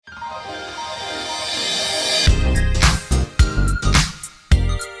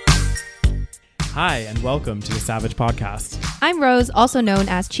Hi, and welcome to the Savage Podcast. I'm Rose, also known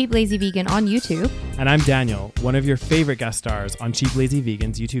as Cheap Lazy Vegan on YouTube. And I'm Daniel, one of your favorite guest stars on Cheap Lazy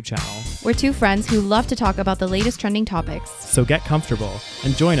Vegan's YouTube channel. We're two friends who love to talk about the latest trending topics. So get comfortable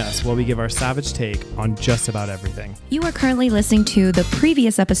and join us while we give our savage take on just about everything. You are currently listening to the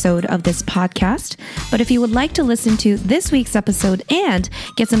previous episode of this podcast, but if you would like to listen to this week's episode and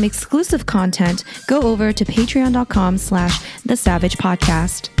get some exclusive content, go over to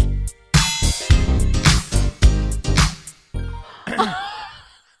patreon.com/thesavagepodcast.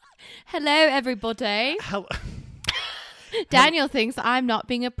 Hello, everybody. Daniel thinks I'm not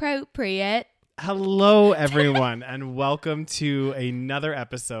being appropriate. Hello, everyone, and welcome to another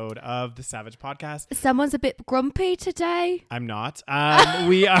episode of the Savage Podcast. Someone's a bit grumpy today. I'm not.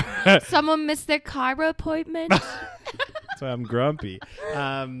 We are. Someone missed their chiro appointment. That's why I'm grumpy.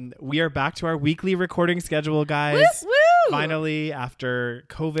 We are back to our weekly recording schedule, guys. Woo, woo. Finally, after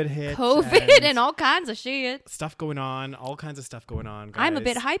COVID hit. And all kinds of shit. Stuff going on. All kinds of stuff going on, guys. I'm a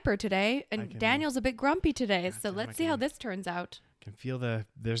bit hyper today, and Daniel's a bit grumpy today. So let's see how this turns out. Can feel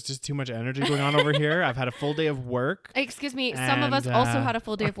there's just too much energy going on over here. I've had a full day of work. Excuse me, some of us also had a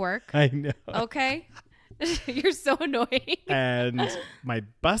full day of work. I know. Okay. You're so annoying. And my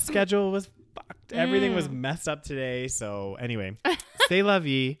bus schedule was fucked. Everything was messed up today. So anyway, stay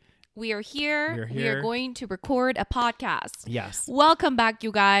lovey. We are here. We are going to record a podcast. Yes. Welcome back,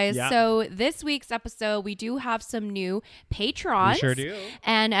 you guys. Yeah. So this week's episode, we do have some new patrons. We sure do.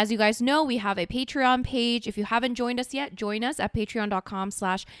 And as you guys know, we have a Patreon page. If you haven't joined us yet, join us at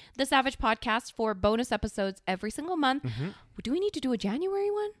patreon.com/thesavagepodcast for bonus episodes every single month. Mm-hmm. Do we need to do a January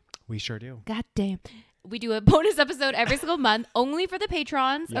one? We sure do. God damn. We do a bonus episode every single month, only for the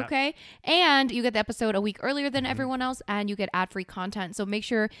patrons, okay? And you get the episode a week earlier than everyone else, and you get ad-free content. So make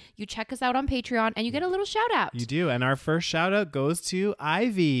sure you check us out on Patreon, and you get a little shout-out. You do. And our first shout-out goes to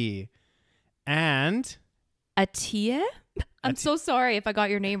Ivy. And... Atia? I'm so sorry if I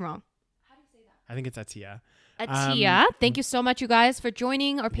got your name wrong. How do you say that? I think it's Atia. Atia. Thank you so much, you guys, for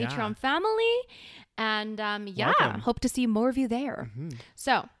joining our Patreon family. And welcome. Hope to see more of you there. Mm-hmm.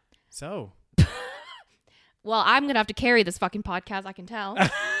 So... Well, I'm going to have to carry this fucking podcast, I can tell.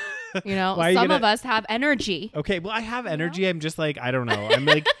 You know, some of us have energy. Okay, well, I have energy. I'm just like, I don't know. I'm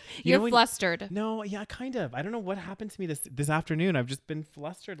like... You're flustered. No, yeah, kind of. I don't know what happened to me this afternoon. I've just been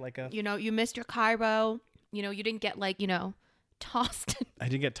flustered like a... You know, you missed your chiro. You know, you didn't get tossed. I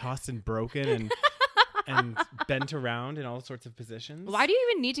didn't get tossed and broken and bent around in all sorts of positions. Why do you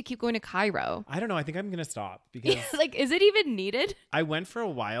even need to keep going to chiro? I don't know. I think I'm going to stop because... is it even needed? I went for a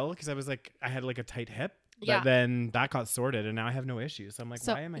while because I was like, I had like a tight hip. But then that got sorted and now I have no issues. So I'm like,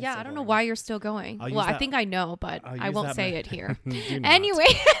 why am I still I don't know why you're still going. Well, I think I know, but I won't say it here. Anyway.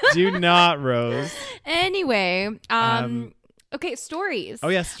 Do not, Rose. Anyway. Okay, stories. Oh,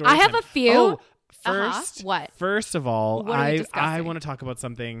 yeah, stories. I have a few. Oh, first, what? First of all, I want to talk about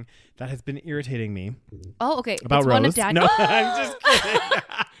something that has been irritating me. Oh, okay. About it's Rose. One of Daniel. No, I'm just kidding.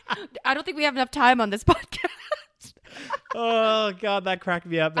 I don't think we have enough time on this podcast. Oh, God, that cracked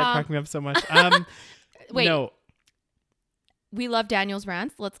me up. That cracked me up so much. Wait. No. We love Daniel's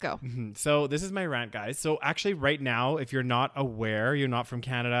rants. Let's go. Mm-hmm. So this is my rant, guys. So actually right now, if you're not aware, you're not from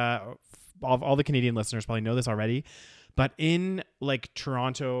Canada, all the Canadian listeners probably know this already, but in like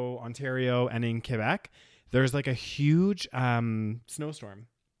Toronto, Ontario, and in Quebec, there's like a huge snowstorm.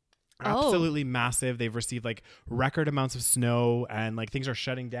 Absolutely massive. They've received like record amounts of snow and like things are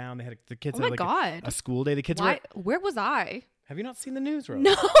shutting down. They had the kids had like a school day. The kids Where was I? Have you not seen the news, Rose?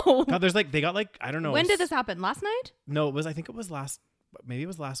 No. God, there's like, they got like, I don't know. When did this happen? Last night? No, I think it was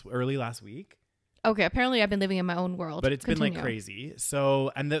early last week. Okay. Apparently I've been living in my own world. But it's been like crazy.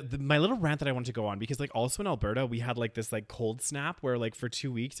 So, and my little rant that I want to go on, because like also in Alberta, we had like this like cold snap where like for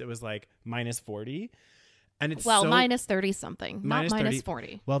 2 weeks it was like -40. And it's minus 30 something, not minus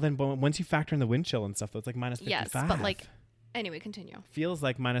 40. Well, then once you factor in the wind chill and stuff, it's like -55. Yes, but like, anyway, continue. Feels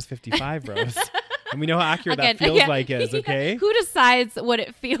like -55, Rose. And we know how accurate that feels like is, okay? Who decides what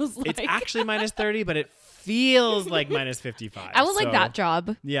it feels like? It's actually -30, but it feels like -55. I would like that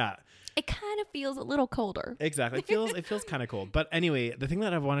job. Yeah. It kind of feels a little colder. Exactly. It feels kind of cold. But anyway, the thing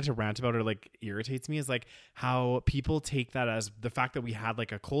that I've wanted to rant about or like irritates me is like how people take that as the fact that we had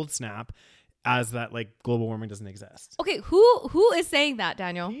like a cold snap as that like global warming doesn't exist. Okay, who is saying that,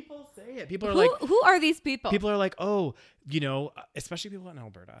 Daniel? People say it. People are like, who are these people? People are like, oh, you know, especially people in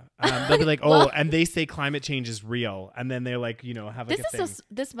Alberta. They'll be like, oh, and they say climate change is real, and then they're like, you know, have like a thing.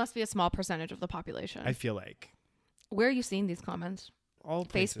 This must be a small percentage of the population. I feel like. Where are you seeing these comments? All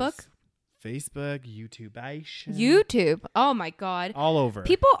places. Facebook, YouTube. Oh my God. All over.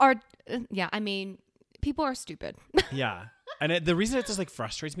 People are, people are stupid. Yeah. And the reason it just like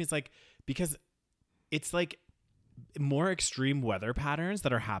frustrates me is like, because it's like more extreme weather patterns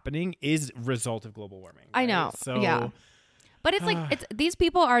that are happening is result of global warming. Right? I know. So yeah. But it's like these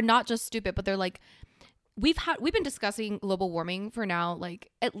people are not just stupid, but they're like, we've been discussing global warming for now, like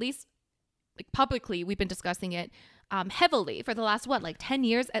at least like publicly we've been discussing it heavily for the last 10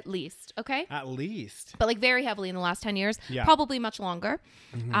 years at least. Okay. At least. But like very heavily in the last 10 years, probably much longer.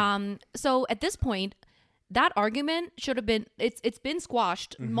 So at this point, that argument should have been, it's been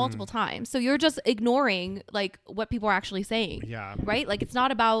squashed multiple times. So you're just ignoring like what people are actually saying. Yeah. Right. Like it's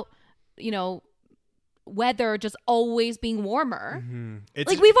not about, weather just always being warmer.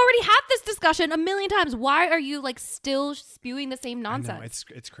 Like we've already had this discussion a million times. Why are you like still spewing the same nonsense?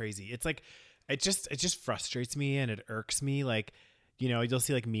 It's crazy. It's like it just frustrates me and it irks me. Like, you'll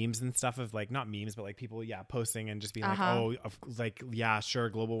see like memes and stuff of like, not memes, but like people posting and just being like, oh, like, yeah, sure,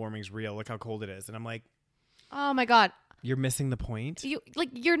 global warming's real, look how cold it is. And I'm like, oh my god, you're missing the point.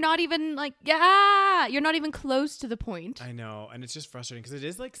 You're not even like, you're not even close to the point. I know. And it's just frustrating because it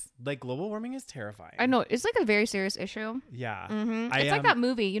is like global warming is terrifying. I know. It's like a very serious issue. Yeah. It's like that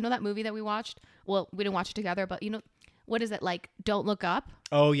movie, that movie that we watched. Well, we didn't watch it together, but what is it like? Don't Look Up.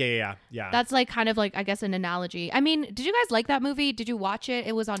 Oh yeah. That's like kind of like, I guess, an analogy. I mean, did you guys like that movie? Did you watch it?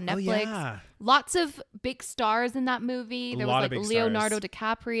 It was on Netflix. Oh, yeah. Lots of big stars in that movie. There was like Leonardo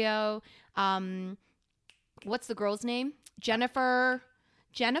DiCaprio. What's the girl's name? Jennifer?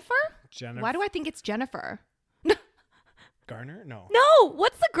 Why do I think it's Jennifer? Garner? No.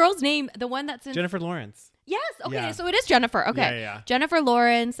 What's the girl's name? The one that's in Jennifer Lawrence. Yes. Okay. So it is Jennifer. Okay. Yeah. Jennifer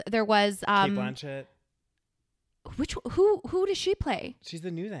Lawrence. There was Kate Blanchett. Who does she play? She's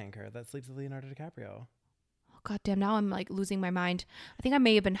the news anchor that sleeps with Leonardo DiCaprio. Oh god damn, now I'm like losing my mind. I think I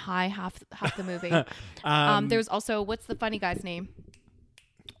may have been high half the movie. There's also, what's the funny guy's name?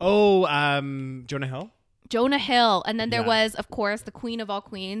 Oh, Jonah Hill. Jonah Hill. And then there was, of course, the queen of all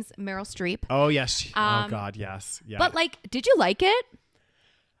queens, Meryl Streep. Oh yes. Oh god, yes. Yeah. But like, did you like it?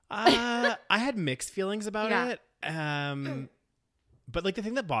 I had mixed feelings about it. But like the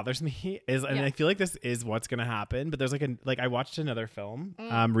thing that bothers me is, and I feel like this is what's gonna happen, but there's I watched another film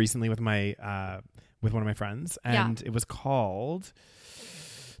recently with one of my friends, and it was called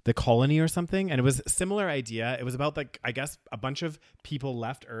The Colony or something, and it was a similar idea. It was about like, I guess, a bunch of people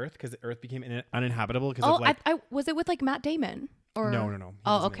left Earth because Earth became uninhabitable because of like. Was it with like Matt Damon? Or No.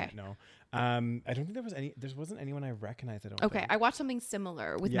 Oh, okay. No. I don't think there wasn't anyone I recognized. Okay, I watched something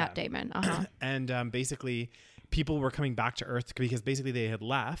similar with Matt Damon. And basically, people were coming back to Earth because basically they had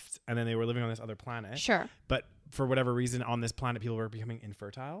left and then they were living on this other planet. Sure. But for whatever reason, on this planet, people were becoming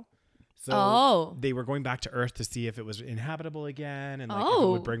infertile. So they were going back to Earth to see if it was inhabitable again and like if it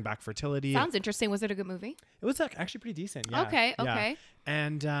would bring back fertility. Sounds interesting. Was it a good movie? It was actually pretty decent. Yeah. Okay. Yeah.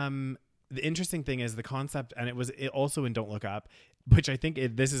 And the interesting thing is the concept, and it also in Don't Look Up, which I think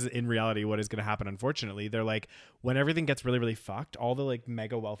this is in reality what is going to happen. Unfortunately, they're like, when everything gets really, really fucked, all the like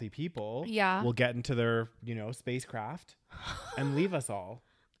mega wealthy people will get into their spacecraft and leave us all.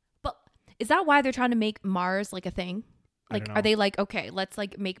 But is that why they're trying to make Mars like a thing? Like, are they like, okay, let's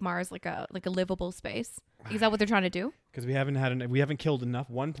like make Mars like a livable space? Is that what they're trying to do? Because we haven't killed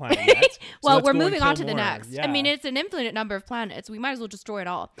one planet yet. Well, we're moving on to the next. Yeah. I mean, it's an infinite number of planets. We might as well destroy it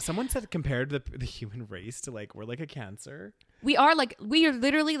all. Someone said compared the human race to like, we're like a cancer. We are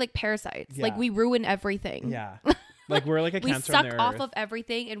literally like parasites. Yeah. Like we ruin everything. Yeah. Like we're like a cancer. We suck off of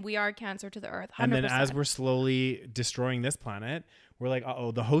everything and we are a cancer to the earth. 100%. And then as we're slowly destroying this planet, we're like,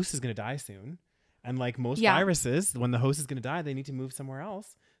 the host is going to die soon. And like most viruses, when the host is going to die, they need to move somewhere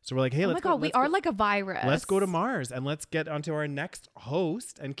else. So we're like, hey, we are like a virus. Let's go to Mars and let's get onto our next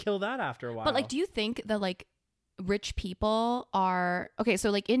host and kill that after a while. But like, do you think that like rich people are okay? So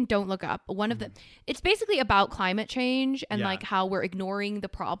like in Don't Look Up, one of the, it's basically about climate change and like how we're ignoring the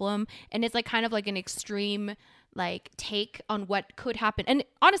problem, and it's like kind of like an extreme like take on what could happen, and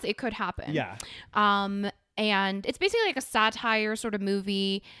honestly, it could happen. Yeah. And it's basically like a satire sort of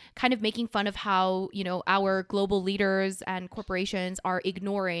movie, kind of making fun of how, our global leaders and corporations are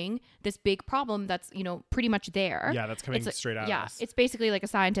ignoring this big problem that's, pretty much there. Yeah, that's coming straight at us. Yeah, it's basically like a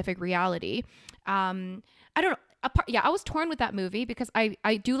scientific reality. I don't know. I was torn with that movie because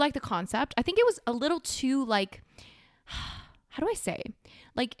I do like the concept. I think it was a little too like, how do I say?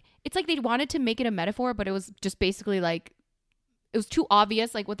 Like, it's like they wanted to make it a metaphor, but it was just basically like, it was too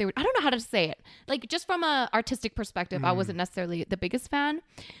obvious, like what they were. I don't know how to say it. Like just from a artistic perspective, I wasn't necessarily the biggest fan,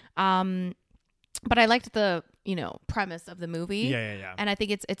 but I liked the premise of the movie. Yeah. And I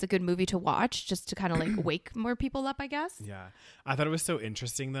think it's a good movie to watch, just to kind of like wake more people up, I guess. Yeah, I thought it was so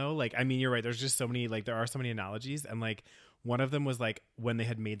interesting though. Like, I mean, you're right. There's just so many. Like, there are so many analogies, and like one of them was like when they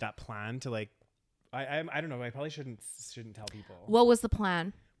had made that plan to like, I don't know. I probably shouldn't tell people. What was the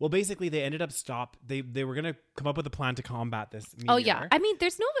plan? Well, basically, they ended up They were gonna come up with a plan to combat this meteor. Oh yeah, I mean,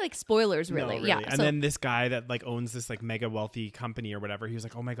 there's no like spoilers really. No, really. Yeah, And then this guy that like owns this like mega wealthy company or whatever, he was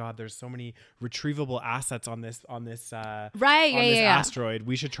like, "Oh my God, there's so many retrievable assets on this asteroid.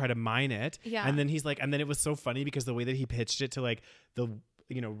 We should try to mine it." Yeah. And then he's like, and then it was so funny because the way that he pitched it to like the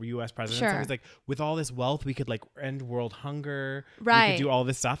U.S. president, so he's like, with all this wealth, we could like end world hunger. Right. We could do all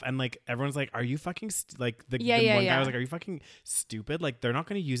this stuff, and like everyone's like, "Are you fucking the one guy was like, are you fucking stupid? Like they're not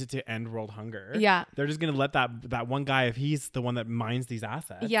going to use it to end world hunger. Yeah. They're just going to let that one guy, if he's the one that mines these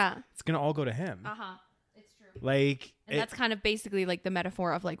assets, it's going to all go to him. It's true. Like, and that's kind of basically like the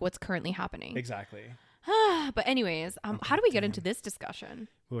metaphor of like what's currently happening. Exactly. But anyways, how do we get into this discussion?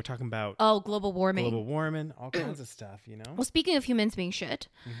 We were talking about global warming, all kinds of stuff, you know. Well, speaking of humans being shit,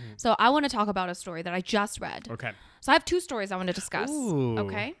 so I want to talk about a story that I just read. Okay. So I have 2 stories I want to discuss. Ooh.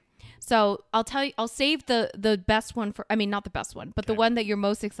 Okay. So I'll save the best one for, I mean, not the best one, but the one that you're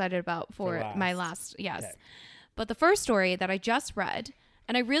most excited about for my last. Yes. Okay. But the first story that I just read,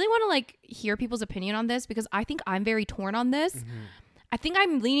 and I really want to like hear people's opinion on this because I think I'm very torn on this. I think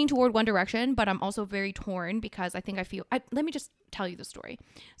I'm leaning toward one direction, but I'm also very torn because I think let me just tell you the story.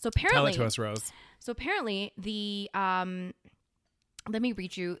 So apparently, tell it to us, Rose. So apparently the, let me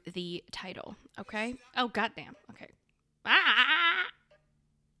read you the title. Okay. Oh, goddamn. Okay.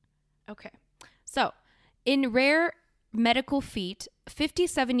 Okay. So in rare medical feat,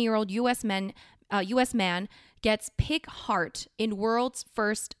 57-year-old U.S. man gets pig heart in world's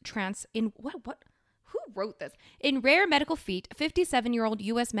first Who wrote this? In rare medical feat, 57-year-old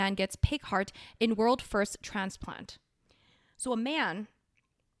U.S. man gets pig heart in world first transplant. So a man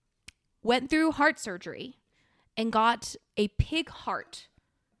went through heart surgery and got a pig heart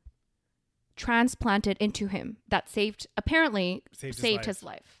transplanted into him that saved his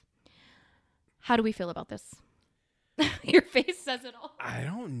life. How do we feel about this? Your face says it all. I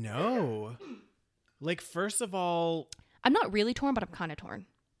don't know. Like, first of all, I'm not really torn, but I'm kind of torn.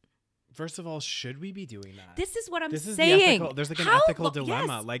 First of all, should we be doing that? This is what I'm saying. There's like an ethical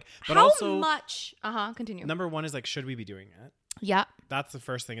dilemma. Yes. Like, but how also much? Continue. Number one is like, should we be doing it? Yeah. That's the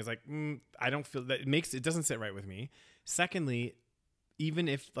first thing. Is like, I don't feel that it doesn't sit right with me. Secondly, even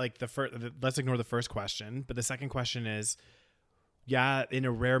if like let's ignore the first question, but the second question is, yeah, in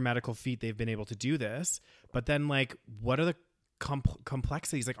a rare medical feat, they've been able to do this, but then like, what are the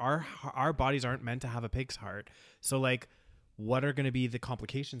complexities? Like, our bodies aren't meant to have a pig's heart, so like, what are going to be the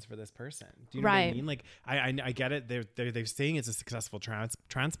complications for this person? Do you know what I mean? Like, I get it. They're saying it's a successful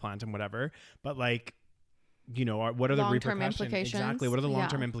transplant and whatever, but like, you know, what are the long-term repercussions? Implications? Exactly. What are the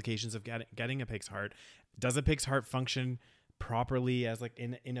long-term implications of getting a pig's heart? Does a pig's heart function properly as like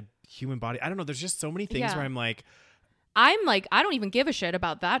in a human body? I don't know. There's just so many things where I'm like, I don't even give a shit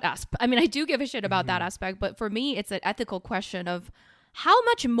about that aspect. I mean, I do give a shit about that aspect, but for me, it's an ethical question of how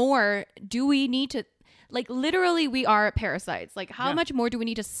much more do we need to, like, literally we are parasites. Like, how much more do we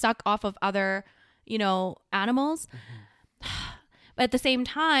need to suck off of other, animals? But at the same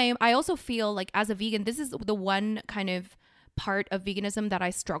time, I also feel like as a vegan, this is the one kind of part of veganism that I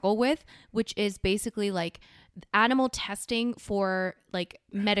struggle with, which is basically like animal testing for like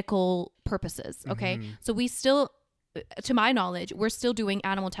medical purposes. Okay. So we still, to my knowledge, we're still doing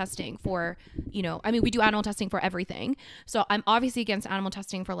animal testing for, we do animal testing for everything. So I'm obviously against animal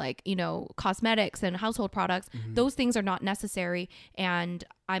testing for like, cosmetics and household products. Those things are not necessary. And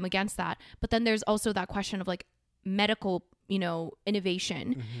I'm against that. But then there's also that question of like medical,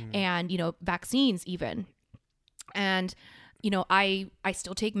 innovation and, vaccines even. And, I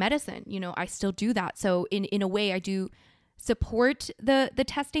still take medicine, I still do that. So in a way I do support the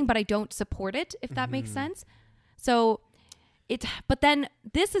testing, but I don't support it, if that makes sense. So but then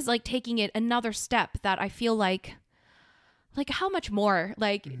this is like taking it another step that I feel like how much more,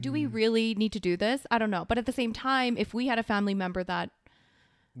 like, do we really need to do this? I don't know. But at the same time, if we had a family member that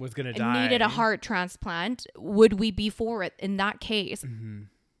was going to die, needed a heart transplant, would we be for it in that case?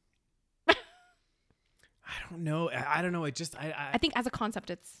 I don't know. I don't know. It just, I think as a concept,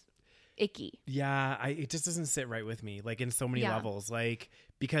 it's icky. Yeah. It just doesn't sit right with me, like in so many levels, like,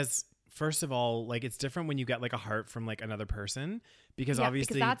 because first of all, like, it's different when you get like a heart from like another person, because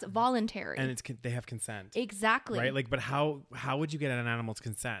obviously because that's voluntary and they have consent. Exactly. Right. Like, but how would you get an animal's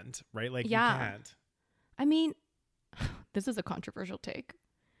consent? Right. Like, you can't. I mean, this is a controversial take.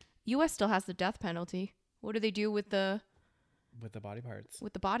 U.S. still has the death penalty. What do they do with the body parts?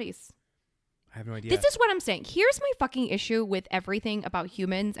 With the bodies? I have no idea. This is what I'm saying. Here's my fucking issue with everything about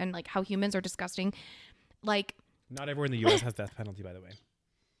humans and like how humans are disgusting. Like, not everyone in the U.S. has death penalty, by the way.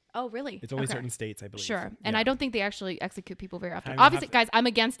 Oh, really? It's only certain states, I believe. Sure. And I don't think they actually execute people very often. Obviously, guys, I'm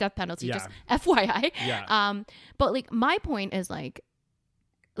against death penalty, just FYI. Yeah. But like my point is like,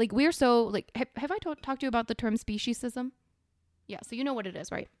 like we're so like, have I talked to you about the term speciesism? Yeah. So you know what it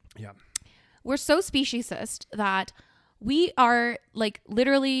is, right? Yeah. We're so speciesist that we are like,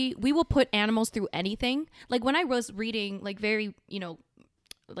 literally, we will put animals through anything. Like when I was reading like very,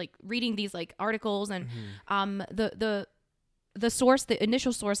 like reading these like articles and the source, the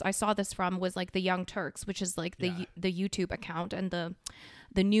initial source I saw this from was like the Young Turks, which is like the YouTube account and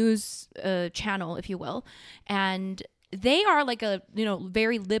the news channel, if you will. And they are like a,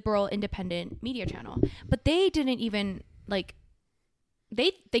 very liberal, independent media channel, but they didn't even like,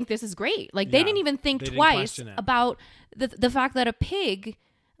 they think this is great. Like they didn't even think twice about the fact that a pig,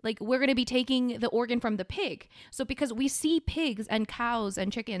 like we're going to be taking the organ from the pig. So because we see pigs and cows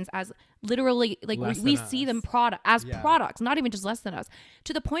and chickens as literally like we see them products, not even just less than us,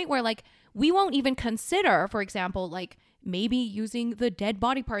 to the point where like we won't even consider, for example, like maybe using the dead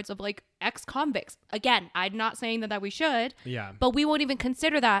body parts of like ex-convicts. Again, I'm not saying that we should, but we won't even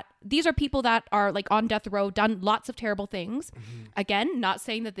consider that. These are people that are like on death row, done lots of terrible things. Again, not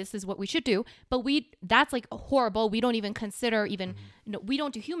saying that this is what we should do, but that's like horrible. We don't even consider we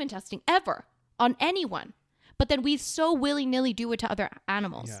don't do human testing ever on anyone. But then we so willy-nilly do it to other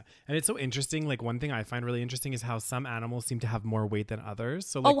animals. Yeah. And it's so interesting. Like one thing I find really interesting is how some animals seem to have more weight than others.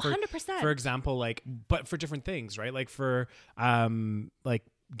 So like 100%. For example, like, but for different things, right? Like for like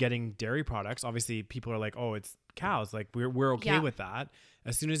getting dairy products, obviously people are like, oh, it's cows. Like we're okay with that.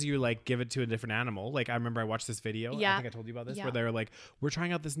 As soon as you like give it to a different animal, like I remember I watched this video. I think I told you about this, where they're like, we're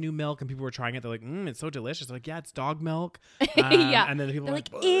trying out this new milk, and people were trying it. They're like, it's so delicious. They're like, yeah, it's dog milk. And then the people are like,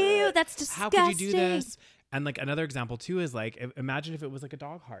 ew, that's disgusting. How could you do this? And like another example too is like, imagine if it was like a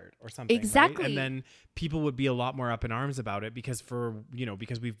dog heart or something. Exactly. Right? And then people would be a lot more up in arms about it because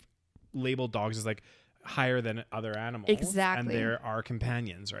because we've labeled dogs as like higher than other animals. Exactly. And they're our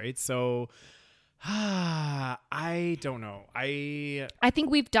companions, right? So I don't know. I think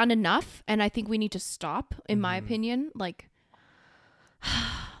we've done enough, and I think we need to stop, in my opinion. Like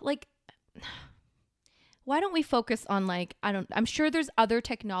why don't we focus on like, I'm sure there's other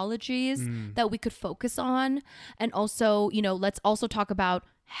technologies that we could focus on. And also, let's also talk about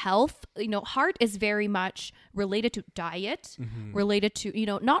health. Heart is very much related to diet, related to,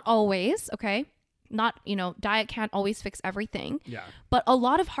 not always. Okay. Not, diet can't always fix everything. Yeah. But a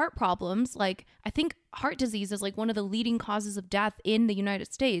lot of heart problems, like I think heart disease is like one of the leading causes of death in the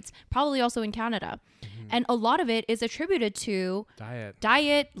United States, probably also in Canada. And a lot of it is attributed to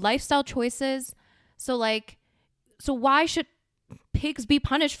diet, lifestyle choices. So why should pigs be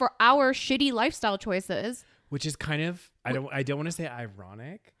punished for our shitty lifestyle choices? Which is kind of, I don't want to say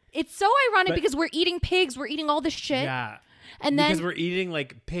ironic. It's so ironic because we're eating pigs. We're eating all this shit. Yeah. And then because we're eating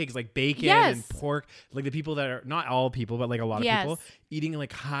like pigs, like bacon and pork, like the people that are not all people, but like a lot of people eating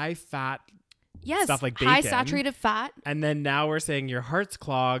like high fat stuff like bacon. High saturated fat. And then now we're saying your heart's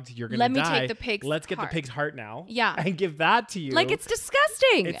clogged. You're going to die. Let me take the pig's Let's get heart. the pig's heart now. Yeah. And give that to you. Like it's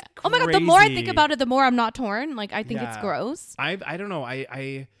disgusting. It's oh my God. The more I think about it, the more I'm not torn. Like I think it's gross. I don't know.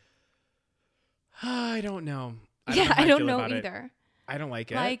 I don't know. I don't know either. I don't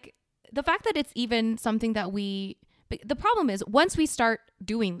like it. Like the fact that it's even something that the problem is once we start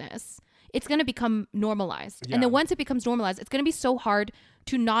doing this, it's going to become normalized. Yeah. And then once it becomes normalized, it's going to be so hard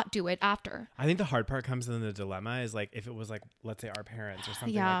to not do it after. I think the hard part comes in the dilemma is like, if it was like, let's say our parents or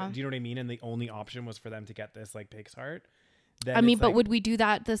something like that, do you know what I mean? And the only option was for them to get this like pig's heart. Then but would we do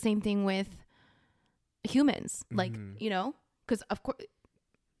that the same thing with humans? Like, because of course,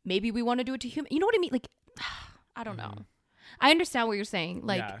 maybe we want to do it to humans. You know what I mean? Like, I don't know. I understand what you're saying.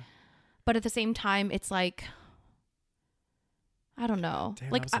 Like, but at the same time, it's like, I don't know.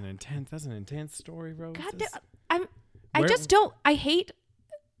 Damn, like that's an intense story, Rose. I hate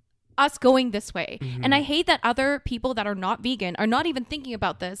us going this way. And I hate that other people that are not vegan are not even thinking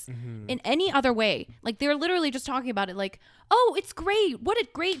about this in any other way. Like they're literally just talking about it like, oh, it's great. What a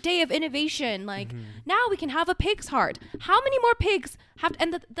great day of innovation. Like now we can have a pig's heart. How many more pigs have to,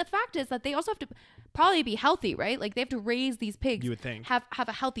 and the fact is that they also have to probably be healthy, right? Like they have to raise these pigs. You would think. Have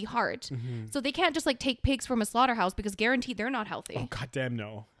a healthy heart. So they can't just like take pigs from a slaughterhouse because guaranteed they're not healthy. Oh, goddamn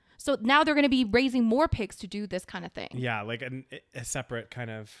no. So now they're going to be raising more pigs to do this kind of thing. Yeah, like a separate kind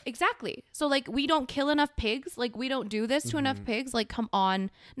of... Exactly. So like we don't kill enough pigs. Like we don't do this to enough pigs. Like come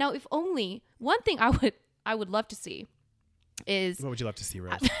on. Now if only... One thing I would love to see is... What would you love to see,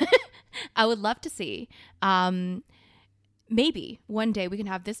 Rose? I would love to see... maybe one day we can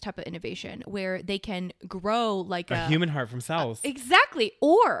have this type of innovation where they can grow like a human heart from cells. Exactly.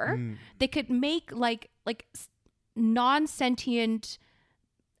 Or they could make like non-sentient...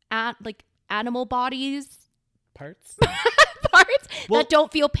 like animal bodies parts parts that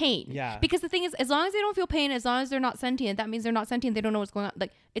don't feel pain. Yeah. Because the thing is, as long as they don't feel pain, as long as they're not sentient, that means they're not sentient. They don't know what's going on.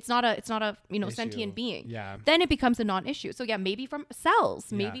 Like it's not a sentient being. Yeah. Then it becomes a non-issue. So yeah, maybe from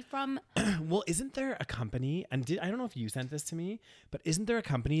cells, maybe from. Well, isn't there a company? And I don't know if you sent this to me, but isn't there a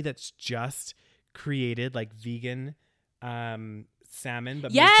company that's just created like vegan salmon?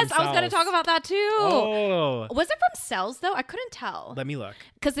 But yes, I was going to talk about that too. Oh. Was it from cells though? I couldn't tell. Let me look.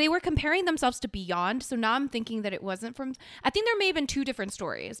 Because they were comparing themselves to Beyond. So now I'm thinking that it wasn't from. I think there may have been two different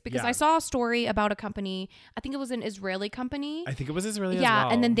stories because I saw a story about a company. I think it was an Israeli company. I think it was Israeli as yeah,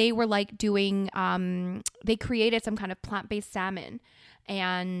 well. and then they were like doing. They created some kind of plant-based salmon,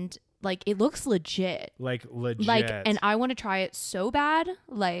 and like it looks legit. Like legit. Like, and I want to try it so bad.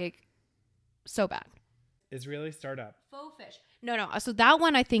 Like, so bad. Israeli startup. Faux fish. No. So that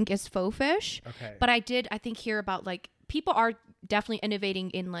one I think is faux fish. Okay. But I think hear about like people are definitely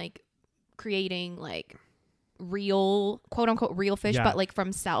innovating in like creating like real quote unquote real fish, but like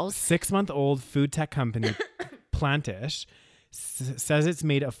from cells. 6-month-old food tech company Plantish says it's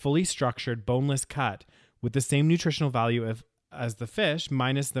made a fully structured boneless cut with the same nutritional value as the fish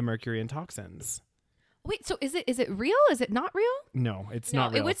minus the mercury and toxins. Wait, so is it real? Is it not real? No, it's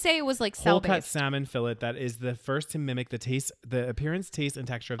not real. It would say it was like whole cell-based. cut salmon fillet that is the first to mimic the appearance, taste, and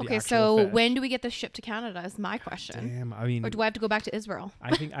texture of the actual fish. Okay, so when do we get this shipped to Canada is my question. Damn, I mean, or do I have to go back to Israel?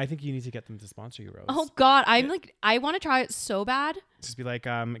 I think you need to get them to sponsor you, Rose. Oh God, I want to try it so bad. Just be like,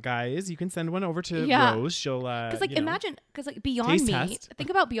 guys, you can send one over to Rose. She'll because imagine Beyond taste Meat. test. Think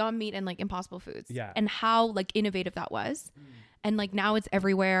about Beyond Meat and like Impossible Foods. Yeah. And how like innovative that was. And like now it's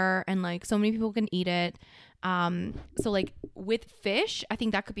everywhere and like so many people can eat it. So like with fish, I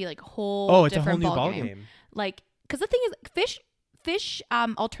think that could be like it's a whole new ball game. Like, because the thing is, fish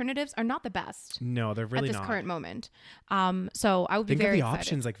alternatives are not the best. No, they're really at this not. current moment. So I would be Think very of the excited.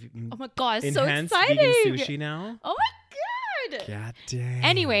 options like oh my God, it's so enhanced exciting. vegan sushi now. Oh my God. God damn.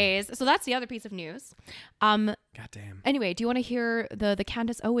 Anyways, so that's the other piece of news. God damn. Anyway, do you want to hear the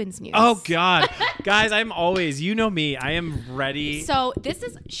Candace Owens news? Oh God, guys, I'm always, you know me, I am ready. So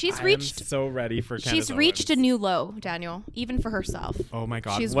she's reached. I'm so ready for Candace She's reached Owens. a new low, Daniel, even for herself. Oh my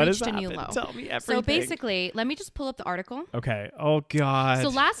God, she's what reached has a new happened? low. Tell me everything. So basically, let me just pull up the article. Okay. Oh God. So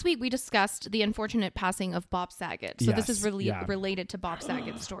last week we discussed the unfortunate passing of Bob Saget. So this is really related to Bob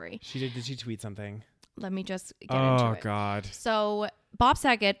Saget's story. Did she tweet something? Let me just get into it. Oh God. So Bob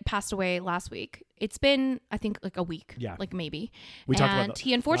Saget passed away last week. It's been, I think, like a week. Yeah. Like maybe. We talked about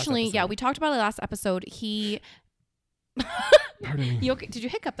he unfortunately, last episode. we talked about it last episode. He. Pardon me. You okay? Did you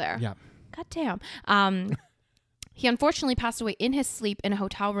hiccup there? Yeah. God damn. He unfortunately passed away in his sleep in a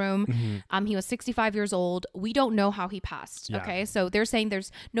hotel room. Mm-hmm. He was 65 years old. We don't know how he passed. Yeah. Okay. So they're saying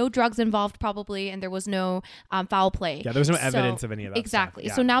there's no drugs involved probably, and there was no foul play. Yeah, there was no evidence of any of that Exactly.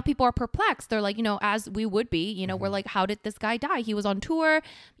 stuff. Yeah. So now people are perplexed. They're like, as we would be, we're like, how did this guy die? He was on tour.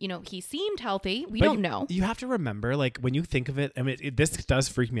 He seemed healthy. We don't know. You have to remember, like, when you think of it, I mean, this does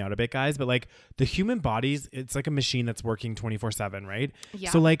freak me out a bit, guys, but like the human bodies, it's like a machine that's working 24/7, right?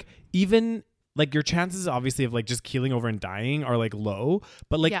 Yeah. So like even like your chances obviously of like just keeling over and dying are like low,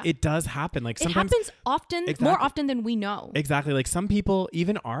 but like it does happen. Like sometimes it happens often, more often than we know. Exactly. Like some people,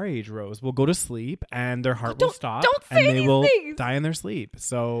 even our age, Rose, will go to sleep and their heart will stop and they will die in their sleep.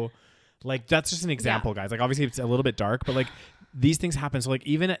 So like that's just an example, guys. Like obviously it's a little bit dark, but like these things happen. So like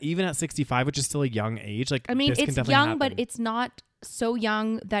even at 65, which is still a young age, like I mean, it's young, happen. but it's not so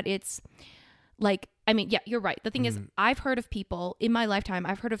young that it's like, I mean, yeah, you're right. The thing is, I've heard of people in my lifetime.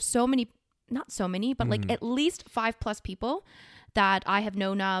 I've heard of so many, not so many, but like at least 5+ people that I have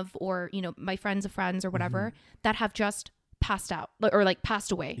known of, or, my friends of friends or whatever, that have just passed out or like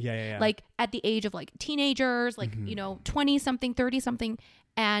passed away. Yeah. Like at the age of like teenagers, like, 20 something, 30 something,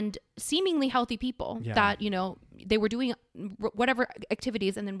 and seemingly healthy people that, they were doing whatever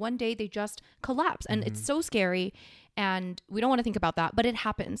activities. And then one day they just collapse, and it's so scary. And we don't want to think about that, but it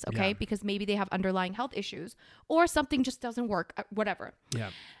happens. Okay. Yeah. Because maybe they have underlying health issues or something just doesn't work, whatever. Yeah.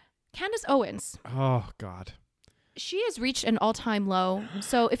 Candace Owens. Oh God. She has reached an all-time low.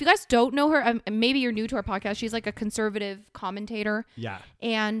 So if you guys don't know her, maybe you're new to our podcast. She's like a conservative commentator. Yeah.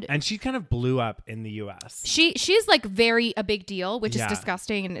 And she kind of blew up in the US. She's like a big deal, which is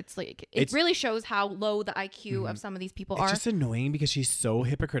disgusting. And it's like, it really shows how low the IQ of some of these people are. It's just annoying because she's so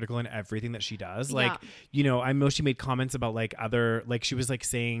hypocritical in everything that she does. Like, I know she made comments about like other, like she was like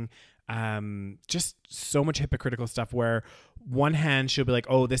saying, just so much hypocritical stuff where one hand she'll be like,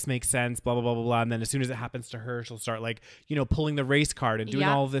 oh, this makes sense, blah, blah, blah, blah, blah. And then as soon as it happens to her, she'll start like, pulling the race card and doing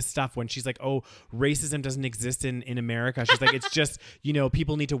all of this stuff when she's like, oh, racism doesn't exist in America. She's like, it's just,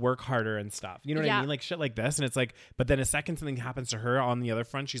 people need to work harder and stuff. You know what I mean? Like shit like this. And it's like, but then a second something happens to her on the other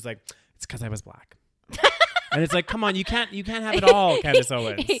front, she's like, it's because I was black. And it's like, come on, you can't have it all, Candace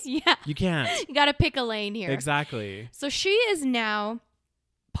Owens. Yeah. You can't. You got to pick a lane here. Exactly. So she is now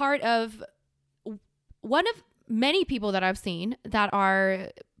part of one of many people that I've seen that are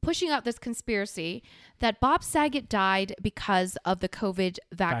pushing out this conspiracy that Bob Saget died because of the COVID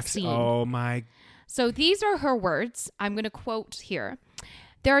vaccine. Oh my. So these are her words. I'm going to quote here.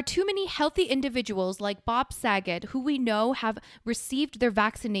 There are too many healthy individuals like Bob Saget who we know have received their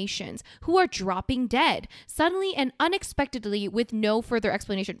vaccinations who are dropping dead suddenly and unexpectedly with no further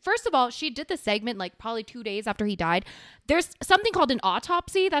explanation. First of all, she did the segment like probably 2 days after he died. There's something called an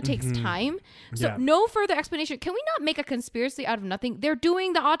autopsy that takes time. So no further explanation. Can we not make a conspiracy out of nothing? They're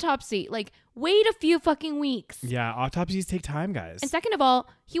doing the autopsy. Like, wait a few fucking weeks. Yeah, autopsies take time, guys. And second of all,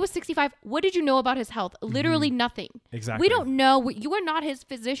 he was 65. What did you know about his health? Literally nothing. Exactly. We don't know. You are not his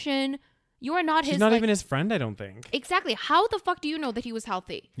physician. You are not She's his... not even his friend, I don't think. Exactly. How the fuck do you know that he was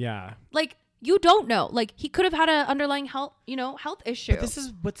healthy? Yeah. Like, you don't know. Like, he could have had an underlying health issue. But this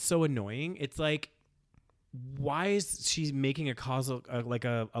is what's so annoying. It's like, why is she making a causal,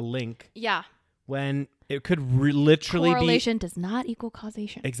 a link? Yeah. When it could literally correlation does not equal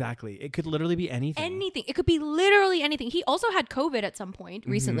causation. Exactly. It could literally be anything. Anything. It could be literally anything. He also had COVID at some point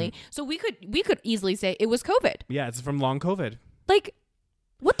recently. So we could easily say it was COVID. Yeah, it's from long COVID. Like,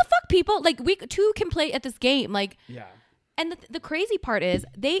 what the fuck, people? Like, we too can play at this game. Like, yeah. And the crazy part is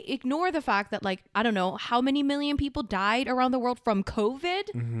they ignore the fact that, like, I don't know how many million people died around the world from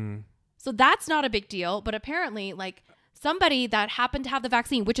COVID. So that's not a big deal. But apparently, like, somebody that happened to have the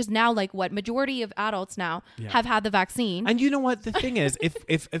vaccine, which is now like what majority of adults now have had the vaccine. And you know what? The thing is,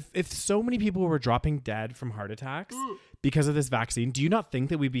 if so many people were dropping dead from heart attacks because of this vaccine, do you not think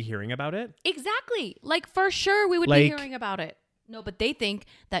that we'd be hearing about it? Exactly. Like, for sure we would be hearing about it. No, but they think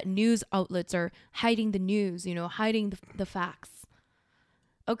that news outlets are hiding the news, hiding the facts.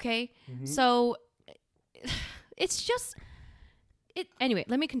 Okay. So it's just it. Anyway,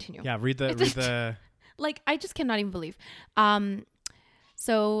 let me continue. Yeah. Read the. Like, I just cannot even believe.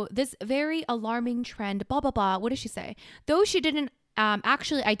 So this very alarming trend, blah, blah, blah. What does she say? Though she didn't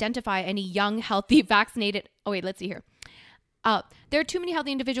actually identify any young, healthy, vaccinated. Oh, wait, let's see here. There are too many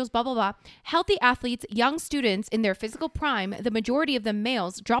healthy individuals, blah, blah, blah. Healthy athletes, young students in their physical prime, the majority of them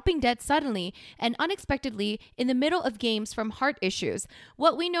males, dropping dead suddenly and unexpectedly in the middle of games from heart issues.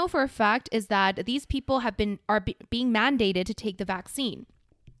 What we know for a fact is that these people are being mandated to take the vaccine.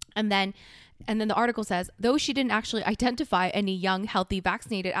 And then the article says, though she didn't actually identify any young, healthy,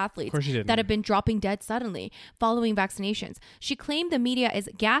 vaccinated athletes that have been dropping dead suddenly following vaccinations, she claimed the media is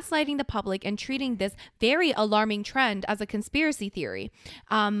gaslighting the public and treating this very alarming trend as a conspiracy theory.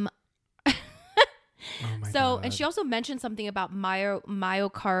 Oh my God. And she also mentioned something about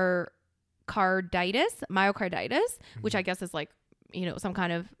myocarditis, which I guess is like, some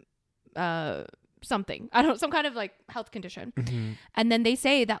kind of something. I don't know, some kind of like health condition. And then they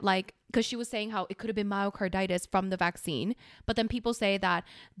say that, like, because she was saying how it could have been myocarditis from the vaccine, but then people say that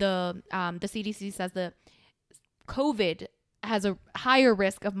the CDC says the COVID has a higher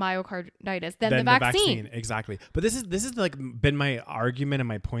risk of myocarditis than the vaccine. Exactly. But this is like been my argument and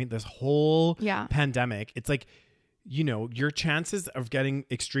my point this whole pandemic. It's like, your chances of getting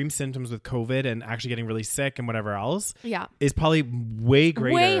extreme symptoms with COVID and actually getting really sick and whatever else is probably way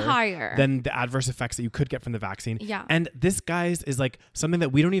greater, way higher than the adverse effects that you could get from the vaccine. Yeah. And this, guys, is like something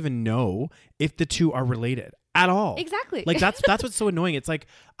that we don't even know if the two are related at all. Exactly. Like that's what's so annoying. It's like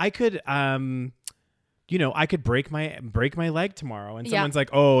I could I could break my leg tomorrow and someone's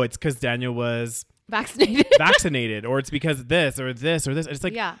like, "Oh, it's because Daniel was vaccinated, or it's because this or this or this." It's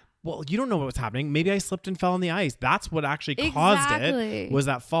like, well, you don't know what's happening. Maybe I slipped and fell on the ice. That's what actually caused it, was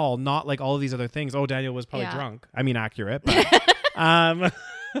that fall, not like all of these other things. Oh, Daniel was probably drunk. I mean, accurate. But,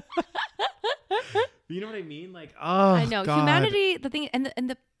 you know what I mean? Like, oh, I know. God. Humanity, the thing, and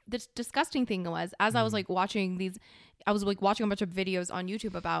the disgusting thing was, as I was like watching a bunch of videos on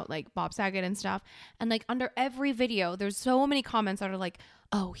YouTube about like Bob Saget and stuff. And like under every video, there's so many comments that are like,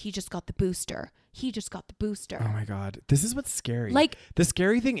 oh, he just got the booster. He just got the booster. Oh my God. This is what's scary. Like, the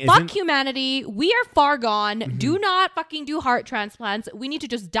scary thing is, fuck humanity. We are far gone. Do not fucking do heart transplants. We need to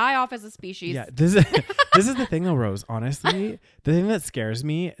just die off as a species. Yeah. This is the thing though, Rose. Honestly, the thing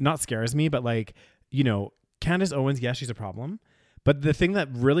that not scares me, but like, Candace Owens, yes, she's a problem. But the thing that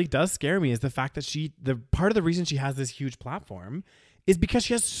really does scare me is the fact that the part of the reason she has this huge platform is because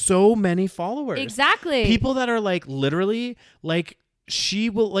she has so many followers. Exactly. People that are like literally like, she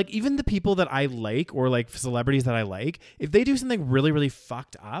will, like, even the people that I like, or like celebrities that I like, if they do something really, really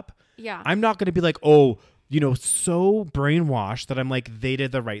fucked up, I'm not going to be like, oh, so brainwashed that I'm like, they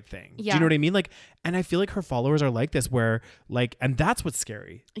did the right thing. Do you know what I mean? Like, and I feel like her followers are like this, where like, and that's what's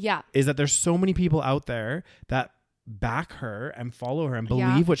scary. Yeah. Is that there's so many people out there that back her and follow her and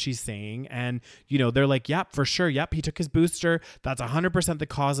believe what she's saying. And, they're like, yep, for sure. Yep. He took his booster. That's 100% the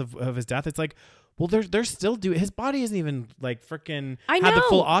cause of his death. It's like, well, they're still doing, his body isn't even like freaking had the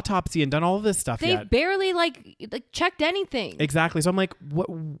full autopsy and done all of this stuff They've yet. barely like checked anything. Exactly. So I'm like, what?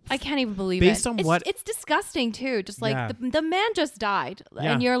 I can't even believe based it. on what? It's disgusting too. Just like the man just died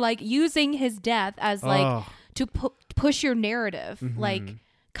and you're like using his death as like to push your narrative. Like,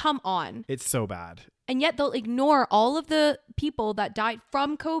 come on. It's so bad. And yet they'll ignore all of the people that died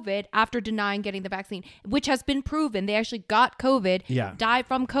from COVID after denying getting the vaccine, which has been proven. They actually got COVID, died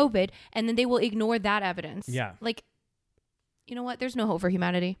from COVID, and then they will ignore that evidence. Yeah. Like, you know what? There's no hope for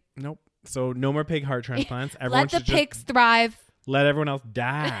humanity. Nope. So no more pig heart transplants. Let the pigs thrive. Let everyone else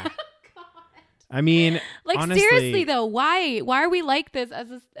die. I mean, like, honestly, seriously though, why are we like this as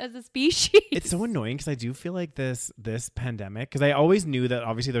a species? It's so annoying because I do feel like this pandemic, because I always knew that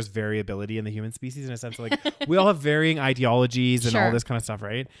obviously there's variability in the human species in a sense, like we all have varying ideologies and all this kind of stuff,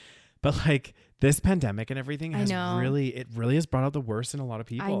 right? But like this pandemic and everything has really has brought out the worst in a lot of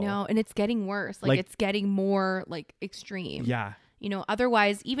people. I know, and it's getting worse. Like it's getting more like extreme. Yeah.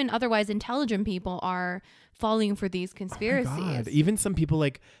 Otherwise intelligent people are falling for these conspiracies. Oh my God. Even some people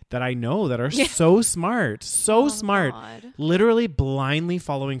like that I know that are so smart, God. Literally blindly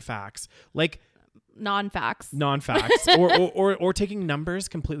following facts, like non-facts, or taking numbers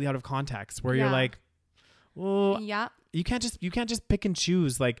completely out of context, where you're like, well, you can't just pick and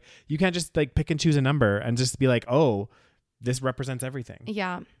choose. Like, you can't just like pick and choose a number and just be like, oh, this represents everything.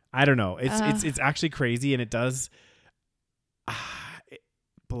 Yeah. I don't know. It's actually crazy, and it does. It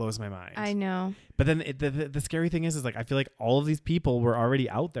blows my mind. I know. But then the scary thing is like, I feel like all of these people were already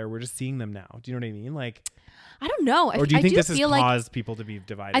out there. We're just seeing them now. Do you know what I mean? Like, I don't know. Or do you think this has caused people to be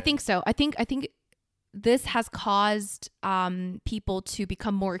divided? I think so. I think this has caused people to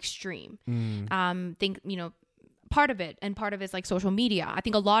become more extreme. Part of it is like social media. I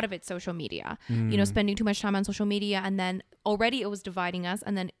think a lot of it's social media, spending too much time on social media. And then already it was dividing us.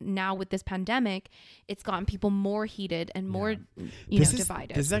 And then now with this pandemic, it's gotten people more heated and more,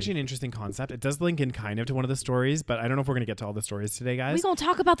 divided. This is actually an interesting concept. It does link in kind of to one of the stories, but I don't know if we're going to get to all the stories today, guys. We're going to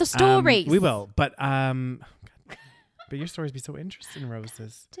talk about the stories. We will. But your stories be so interesting,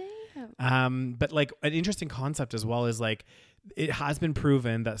 Roses. Damn. But like an interesting concept as well is like, it has been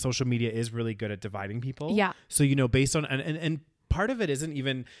proven that social media is really good at dividing people. Yeah. So, based on, and part of it isn't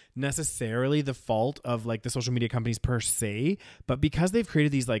even necessarily the fault of like the social media companies per se, but because they've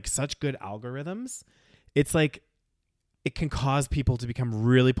created these like such good algorithms, it's like, it can cause people to become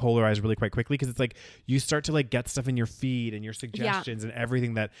really polarized really quite quickly, because it's like you start to like get stuff in your feed and your suggestions and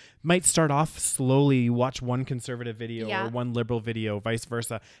everything that might start off slowly. You watch one conservative video or one liberal video, vice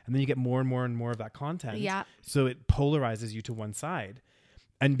versa, and then you get more and more and more of that content. Yeah. So it polarizes you to one side.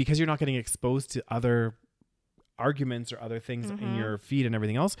 And because you're not getting exposed to other arguments or other things in your feed and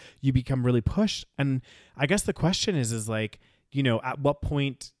everything else, you become really pushed. And I guess the question is like, at what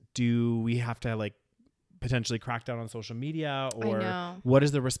point do we have to like potentially crack down on social media, or what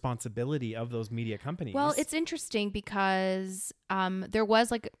is the responsibility of those media companies? Well, it's interesting because there was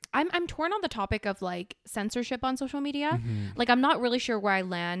like, I'm torn on the topic of like censorship on social media. Like, I'm not really sure where I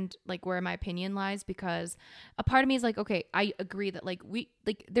land, like where my opinion lies, because a part of me is like, okay, I agree that like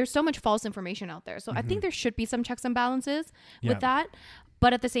there's so much false information out there. So I think there should be some checks and balances with that.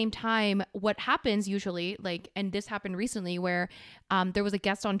 But at the same time, what happens usually, like, and this happened recently where there was a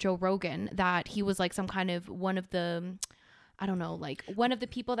guest on Joe Rogan that he was like some kind of one of the, I don't know, like one of the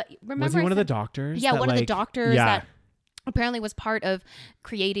people that, remember? Was he one of the doctors? Yeah, one of the doctors that apparently was part of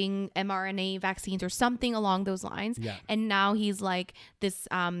creating mRNA vaccines or something along those lines. Yeah. And now he's like this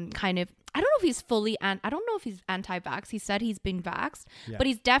kind of, I don't know if he's fully, I don't know if he's anti-vax. He said he's been vaxxed, but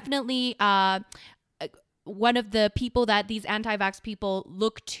he's definitely one of the people that these anti-vax people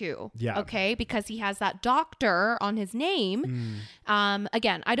look to. Yeah. Okay. Because he has that doctor on his name.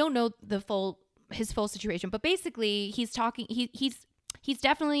 Again, I don't know his full situation, but basically he's talking, he's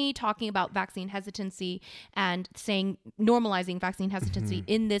definitely talking about vaccine hesitancy and saying normalizing vaccine hesitancy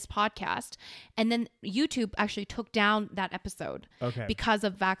in this podcast. And then YouTube actually took down that episode because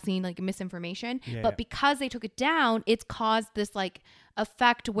of vaccine like misinformation. But because they took it down, it's caused this like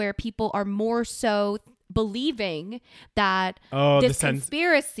effect where people are more so believing that this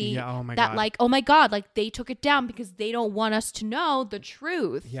conspiracy that like, oh my God, like they took it down because they don't want us to know the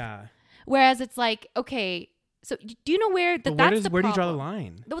truth. Yeah. Whereas it's like, okay, so do you know where that's the problem? Where do you draw the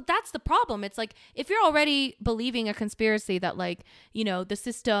line? That's the problem. It's like, if you're already believing a conspiracy that like, the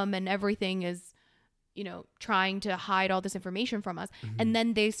system and everything is, trying to hide all this information from us. And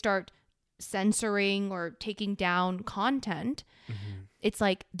then they start censoring or taking down content. It's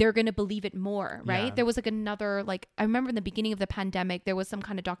like they're gonna believe it more, right? Yeah. There was like another, like, I remember in the beginning of the pandemic there was some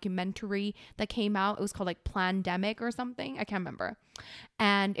kind of documentary that came out. It was called like Plandemic or something, I can't remember.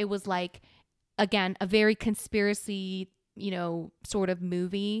 And it was like, again, a very conspiracy sort of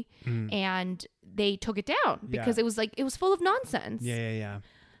movie. And they took it down because it was full of nonsense. Yeah.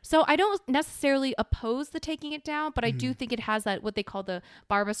 So I don't necessarily oppose the taking it down, but I do think it has that, what they call the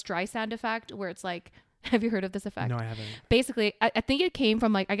Barbra Streisand effect, where it's like, have you heard of this effect? No, I haven't. Basically, I think it came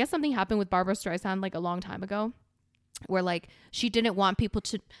from, like, I guess something happened with Barbra Streisand like a long time ago, where like she didn't want people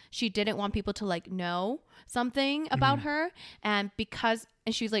to like know something about her, and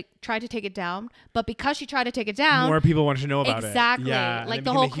she's like tried to take it down, but because she tried to take it down, more people wanted to know about it. Exactly. Yeah, like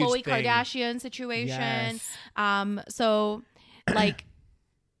the whole Khloe Kardashian situation. Yes. So like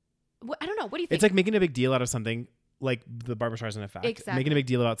I don't know, what do you think? It's like making a big deal out of something, like the Barbra Streisand effect. Exactly. Making a big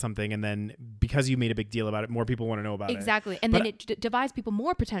deal about something, and then because you made a big deal about it, more people want to know about it. Exactly. And then it divides people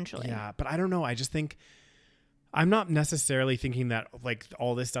more potentially. Yeah, but I don't know. I just think I'm not necessarily thinking that like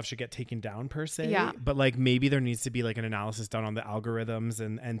all this stuff should get taken down per se. Yeah. But like maybe there needs to be like an analysis done on the algorithms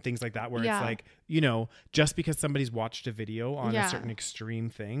and things like that, where it's like, just because somebody's watched a video on a certain extreme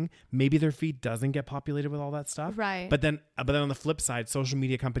thing, maybe their feed doesn't get populated with all that stuff. Right. But then on the flip side, social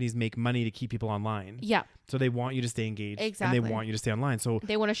media companies make money to keep people online. Yeah. So they want you to stay engaged. Exactly. And they want you to stay online. So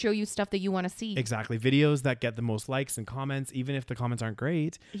they want to show you stuff that you want to see. Exactly. Videos that get the most likes and comments, even if the comments aren't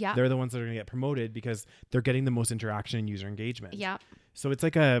great, they're the ones that are going to get promoted because they're getting the most interaction and user engagement. Yeah. So it's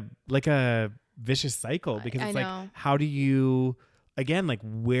like a vicious cycle, because it's like, how do you, again, like,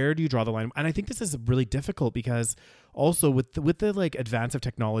 where do you draw the line? And I think this is really difficult because also with the like advance of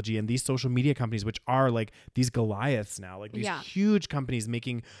technology and these social media companies, which are like these Goliaths now, like these huge companies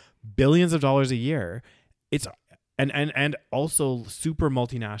making billions of dollars a year, it's and also super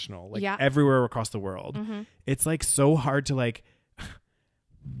multinational, like everywhere across the world. It's like so hard to like,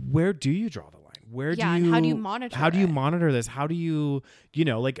 where do you draw the line? Where do you, and how do you monitor How do you monitor this? How do you,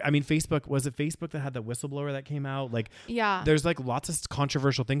 like, I mean, Facebook, was it Facebook that had the whistleblower that came out? Like, there's like lots of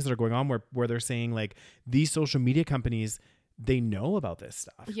controversial things that are going on where they're saying like these social media companies, they know about this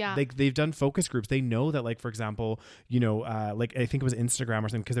stuff. Yeah. They've done focus groups. They know that, like, for example, like I think it was Instagram or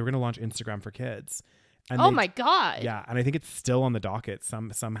something, because they were going to launch Instagram for kids. And my God. Yeah. And I think it's still on the docket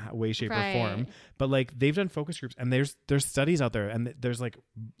some way, shape or form, but like they've done focus groups, and there's studies out there, and there's like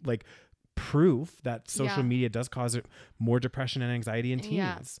proof that social media does cause more depression and anxiety in teens.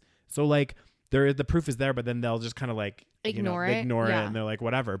 Yeah. So like the proof is there, but then they'll just kind of like ignore it, and they're like,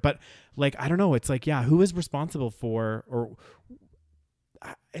 whatever. But like, I don't know. It's like, who is responsible for, or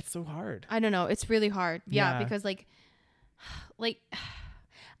it's so hard. I don't know. It's really hard. Yeah. Because like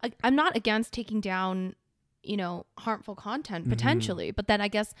I'm not against taking down, harmful content potentially, but then I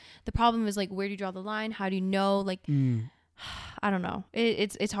guess the problem is like, where do you draw the line? How do you know? Like, I don't know.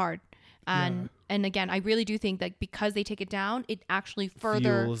 It's hard. And again, I really do think that because they take it down, it actually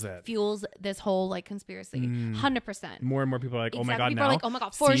further fuels this whole like conspiracy. 100%. More and more people are like, oh my God, people now. are like, oh my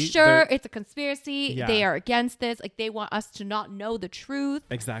God, for sure, it's a conspiracy. Yeah. They are against this. Like, they want us to not know the truth.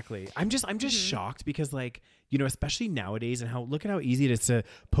 Exactly. I'm just shocked because, like, especially nowadays, and look at how easy it is to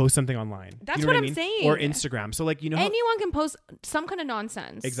post something online. That's what I'm saying. Or Instagram. So like, anyone can post some kind of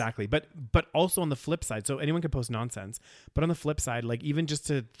nonsense. Exactly. But also on the flip side, so anyone can post nonsense, but on the flip side, like, even just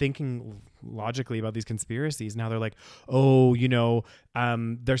to thinking logically about these conspiracies, now they're like, oh,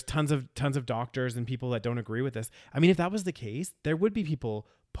 there's tons of doctors and people that don't agree with this. I mean, if that was the case, there would be people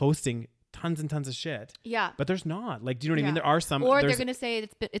posting tons and tons of shit. Yeah. But there's not. Like, do you know what I mean? There are some. Or they're going to say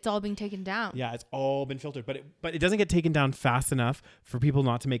it's all being taken down. Yeah, it's all been filtered. But it doesn't get taken down fast enough for people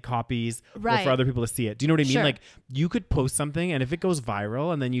not to make copies or for other people to see it. Do you know what I mean? Sure. Like, you could post something, and if it goes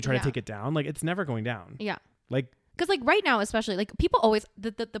viral and then you try to take it down, like, it's never going down. Yeah. Like, because like right now, especially, like, people always,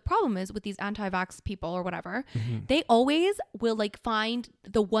 the problem is with these anti-vax people or whatever, they always will like find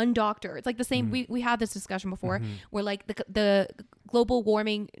the one doctor. It's like the same, we had this discussion before where like the global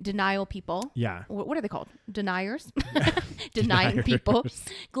warming denial people. Yeah. What are they called? Deniers? Denying people.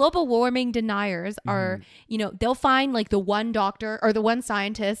 Global warming deniers are, they'll find like the one doctor or the one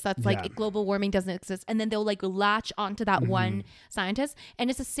scientist that's like, global warming doesn't exist. And then they'll like latch onto that one scientist. And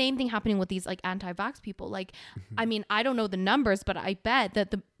it's the same thing happening with these like anti-vax people. Like, I mean, I don't know the numbers, but I bet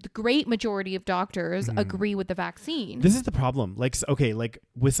that the great majority of doctors agree with the vaccine. This is the problem. Like, okay, like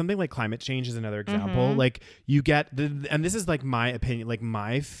with something like climate change is another example. Like, you get and this is like my opinion, like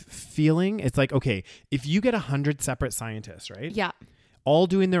my feeling. It's like, okay, if you get 100 separate scientists, right? Yeah. All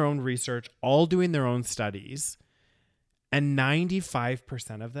doing their own research, all doing their own studies, and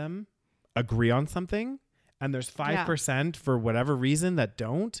 95% of them agree on something, and there's 5% for whatever reason that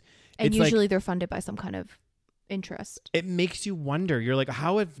don't. And it's usually like, they're funded by some kind of interest. it makes you wonder. You're like,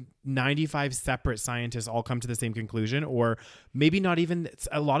 how have 95 separate scientists all come to the same conclusion? Or maybe not even,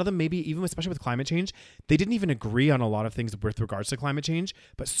 a lot of them, maybe even especially with climate change, they didn't even agree on a lot of things with regards to climate change,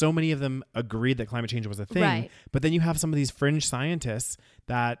 but so many of them agreed that climate change was a thing. Right. But then you have some of these fringe scientists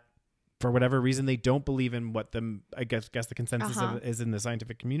that for whatever reason, they don't believe in what I guess the consensus is in the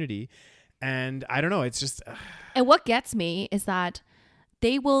scientific community. And I don't know, it's just... And what gets me is that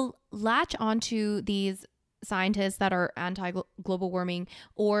they will latch onto these scientists that are anti-global warming,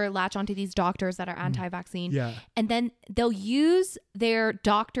 or latch onto these doctors that are anti-vaccine. Yeah. And then they'll use their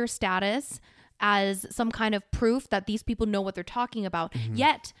doctor status as some kind of proof that these people know what they're talking about.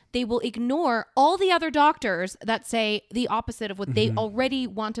 Yet they will ignore all the other doctors that say the opposite of what they already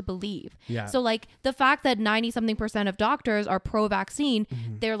want to believe. Yeah. So like the fact that 90-something% of doctors are pro-vaccine,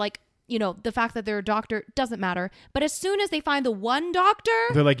 they're like, you know, the fact that they're a doctor doesn't matter. But as soon as they find the one doctor,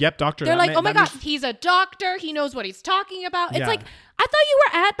 they're like, yep, doctor. They're like, oh my God, he's a doctor. He knows what he's talking about. It's like, I thought you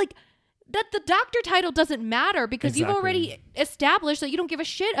were at like that. The doctor title doesn't matter because you've already established that you don't give a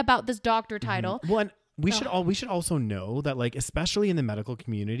shit about this doctor title. Well, and we should also know that, like, especially in the medical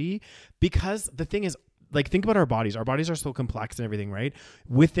community, because the thing is, like, think about our bodies. Our bodies are so complex and everything, right?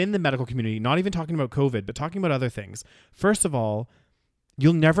 Within the medical community, not even talking about COVID, but talking about other things. First of all,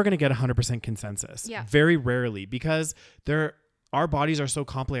 you're never going to get 100% consensus. Yeah. Very rarely, because our bodies are so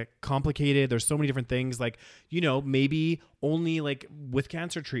complicated. There's so many different things. Like, you know, maybe only like with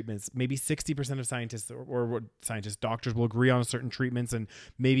cancer treatments, maybe 60% of scientists or doctors will agree on certain treatments. And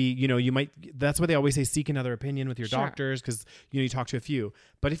maybe, you know, that's why they always say seek another opinion with your doctors, because, you know, you talk to a few.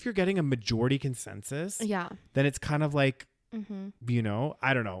 But if you're getting a majority consensus, then it's kind of like, you know,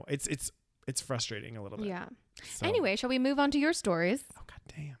 I don't know. It's frustrating a little bit. Yeah. So. Anyway, shall we move on to your stories? Oh, God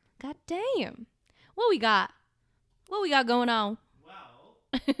damn. God damn. What we got? What we got going on? Well,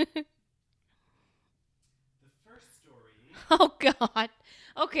 the first story. Oh, God.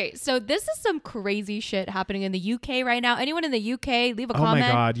 Okay, so this is some crazy shit happening in the UK right now. Anyone in the UK, leave a comment. Oh,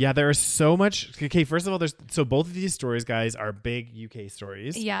 my God. Yeah, there is so much. Okay, first of all, so both of these stories, guys, are big UK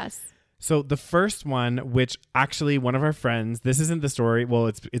stories. Yes. So the first one, which actually one of our friends, this isn't the story. Well,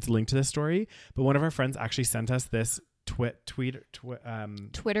 it's linked to this story, but one of our friends actually sent us this Twitter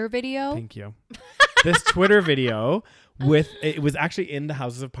video. Thank you. This Twitter video it was actually in the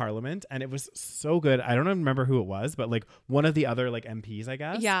Houses of Parliament, and it was so good. I don't remember who it was, but like one of the other like MPs, I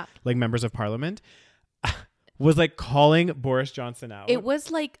guess. Yeah. Like members of Parliament was like calling Boris Johnson out. It was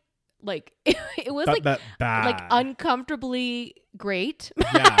like it was like bad. Like uncomfortably great.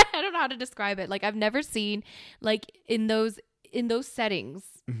 Yeah. I don't know how to describe it. Like I've never seen like in those settings.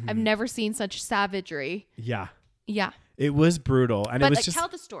 I've never seen such savagery. Yeah. Yeah. It was brutal. And but it was like, just...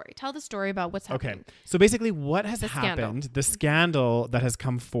 Tell the story about what's happening. Okay. So basically what has happened, the scandal that has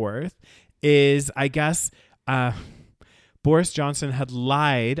come forth is, I guess, Boris Johnson had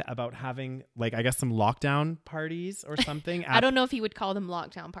lied about having, like, I guess some lockdown parties or something. I don't know if he would call them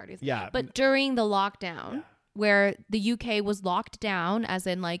lockdown parties. Yeah. But during the lockdown, where the UK was locked down, as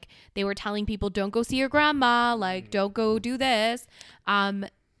in, like, they were telling people, don't go see your grandma, like, don't go do this.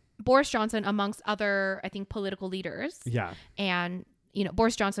 Boris Johnson, amongst other, I think, political leaders. Yeah. And, you know,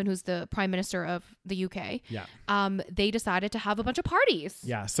 Boris Johnson, who's the Prime Minister of the UK. Yeah. They decided to have a bunch of parties.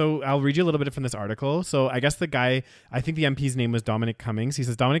 Yeah. So I'll read you a little bit from this article. So I guess the guy, I think the MP's name was Dominic Cummings. He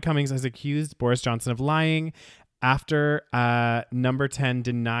says Dominic Cummings has accused Boris Johnson of lying after Number 10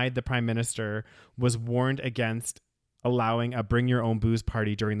 denied the Prime Minister was warned against allowing a bring your own booze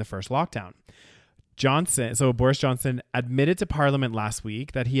party during the first lockdown. Boris Johnson admitted to Parliament last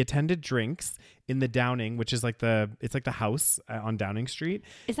week that he attended drinks in the Downing, which is like the house on Downing Street.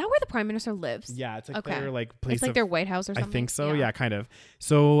 Is that where the Prime Minister lives? Yeah, it's like their like place. It's like their White House or something. I think so. Yeah, kind of.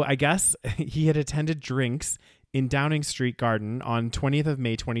 So I guess he had attended drinks in Downing Street Garden on 20th of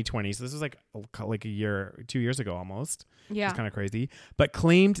May 2020. So this was like a year, 2 years ago almost. Yeah, it's kind of crazy. But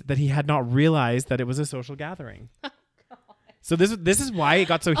claimed that he had not realized that it was a social gathering. So this is why it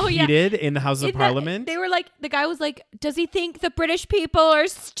got so heated in the House of Parliament. They were like, the guy was like, does he think the British people are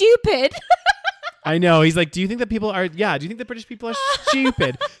stupid? I know. He's like, do you think that people are, do you think the British people are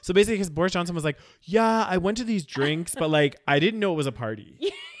stupid? So basically, because Boris Johnson was like, yeah, I went to these drinks, but like, I didn't know it was a party.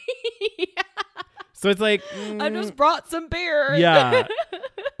 Yeah. So it's like, I just brought some beer. Yeah.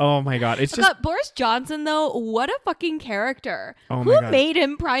 Oh my God. It's just Boris Johnson though. What a fucking character. Oh my God. Who made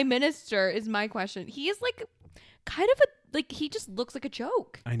him Prime Minister is my question. He is like kind of he just looks like a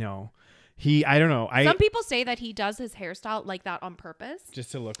joke. I know. I don't know. Some people say that he does his hairstyle like that on purpose.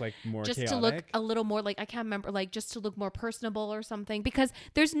 Just to look like more just chaotic. To look a little more like, I can't remember, like just to look more personable or something, because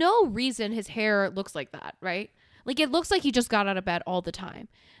there's no reason his hair looks like that, right? Like it looks like he just got out of bed all the time.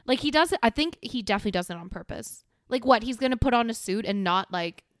 Like he does it. I think he definitely does it on purpose. Like what? He's going to put on a suit and not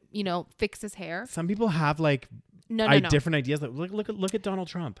like, fix his hair. Some people have like different ideas. Like look at Donald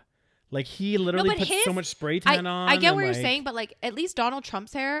Trump. Like he literally puts so much spray tan on. I get what you're saying, but like at least Donald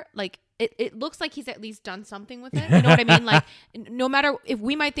Trump's hair, like it looks like he's at least done something with it. You know what I mean? Like no matter if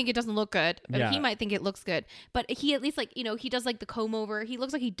we might think it doesn't look good, he might think it looks good, but he at least like, he does like the comb over. He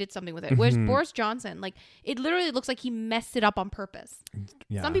looks like he did something with it. Whereas Boris Johnson, like it literally looks like he messed it up on purpose.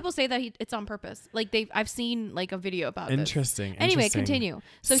 Yeah. Some people say that it's on purpose. Like I've seen like a video about Interesting. This. Anyway, continue.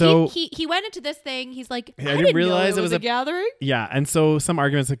 So he went into this thing. He's like, I didn't realize it was a gathering. Yeah. And so some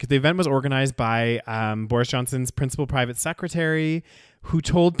arguments, like the event was organized by Boris Johnson's principal private secretary, who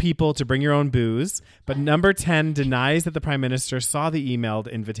told people to bring your own booze. But number 10 denies that the prime minister saw the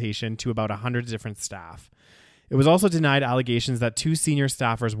emailed invitation to about 100 different staff. It was also denied allegations that 2 senior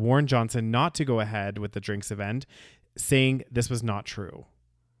staffers warned Johnson not to go ahead with the drinks event, saying this was not true.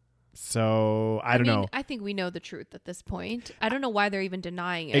 So I don't know. I think we know the truth at this point. I don't know why they're even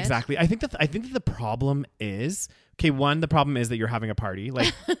denying it. Exactly. I think that the problem is, the problem is that you're having a party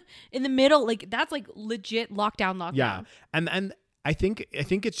like in the middle, like that's like legit lockdown. Yeah. And I think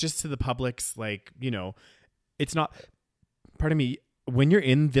it's just to the public's like, it's not, pardon me, when you're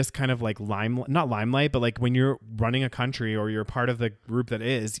in this kind of like not limelight, but like when you're running a country or you're part of the group that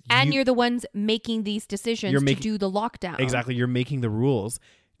is. And you're the ones making these decisions to do the lockdown. Exactly. You're making the rules.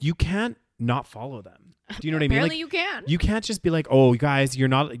 You can't not follow them. Do you know what I mean? Apparently like, you can. You can't just be like, oh, you guys, you're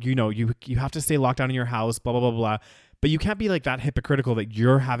not, you have to stay locked down in your house, blah, blah, blah, blah. But you can't be like that hypocritical that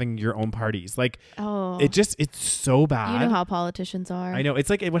you're having your own parties. Like, it's so bad. You know how politicians are. I know.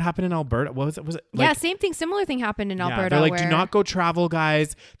 It's like what happened in Alberta. What was it? Was it like, same thing. Similar thing happened in Alberta. They're like, do not go travel,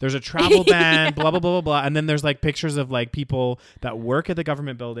 guys. There's a travel ban, blah, blah, blah, blah, blah. And then there's like pictures of like people that work at the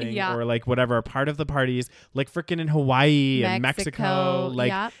government building or like whatever, are part of the parties, like freaking in Hawaii and Mexico.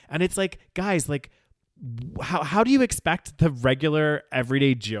 Like, and it's like, guys, like, how do you expect the regular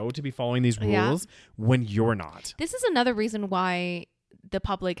everyday Joe to be following these rules when you're not? This is another reason why the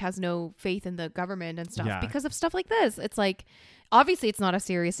public has no faith in the government and stuff, because of stuff like this. It's like, obviously it's not a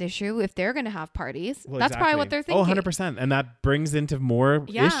serious issue if they're going to have parties. Well, that's probably what they're thinking. 100%. And that brings into more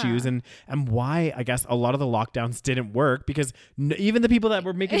issues and why I guess a lot of the lockdowns didn't work, because even the people that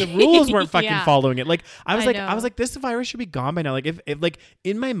were making the rules weren't fucking following it. Like I was like, this virus should be gone by now. Like if like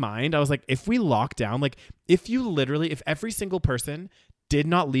in my mind, I was like, if we lock down, like if every single person did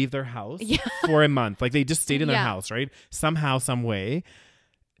not leave their house for a month, like they just stayed in their house, right? Somehow, some way,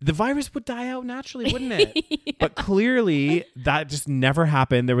 the virus would die out naturally, wouldn't it? But clearly that just never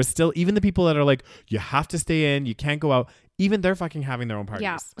happened. There was still, even the people that are like, you have to stay in, you can't go out, even they're fucking having their own parties.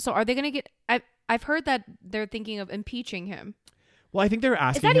 Yeah. So are they going to get, I've heard that they're thinking of impeaching him. Well, I think they're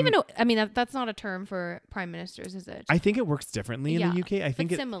asking Is that even, I mean, that's not a term for prime ministers, is it? I think it works differently in the UK. I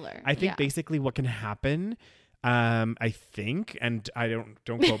think it's similar. I think basically what can happen, I think, and I don't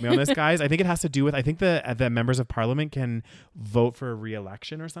quote me on this, guys. I think it has to do with, I think the members of parliament can vote for a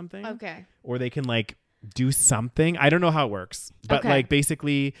re-election or something. Okay. Or they can like do something. I don't know how it works, but like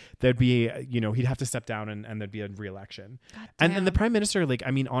basically there'd be, he'd have to step down and there'd be a re-election. And the prime minister, like, I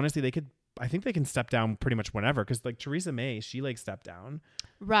mean, honestly, I think they can step down pretty much whenever, because like Theresa May, she like stepped down.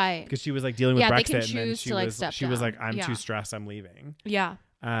 Right. Because she was like dealing with Brexit, they can choose and then she was like, I'm too stressed, I'm leaving. Yeah.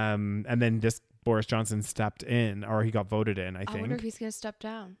 And then this Boris Johnson stepped in, or he got voted in, I think. I wonder if he's going to step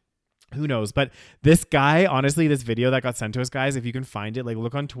down. Who knows? But this guy, honestly, this video that got sent to us, guys, if you can find it, like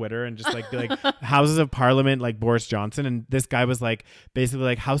look on Twitter and just like be like Houses of Parliament, like Boris Johnson. And this guy was like, basically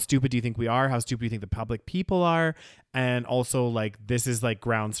like, how stupid do you think we are? How stupid do you think the public people are? And also like, this is like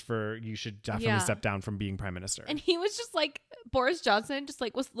grounds for you should definitely step down from being prime minister. And he was just like, Boris Johnson just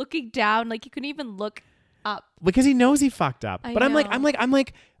like was looking down. Like he couldn't even look up. Because he knows he fucked up. But I'm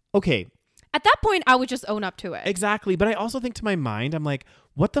like, okay. At that point, I would just own up to it. Exactly. But I also think to my mind, I'm like,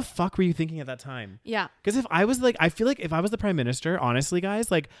 what the fuck were you thinking at that time? Yeah. Because if I was like, I feel like if I was the prime minister, honestly,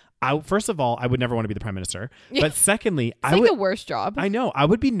 guys, like, first of all, I would never want to be the prime minister. But secondly, it's like the worst job. I know. I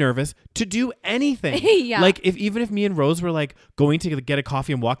would be nervous to do anything. Yeah. Like even if me and Rose were like going to get a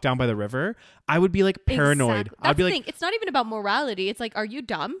coffee and walk down by the river, I would be like paranoid. Exactly. I'd be like, it's not even about morality. It's like, are you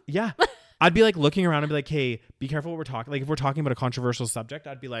dumb? Yeah. I'd be like looking around and be like, hey, be careful what we're talking. Like if we're talking about a controversial subject,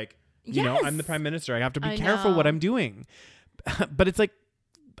 I'd be like, you know, I'm the prime minister. I have to be careful what I'm doing. But it's like,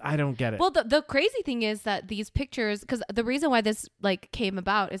 I don't get it. Well, the crazy thing is that these pictures, because the reason why this like came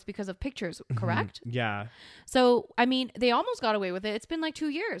about is because of pictures, correct? Yeah. So, I mean, they almost got away with it. It's been like 2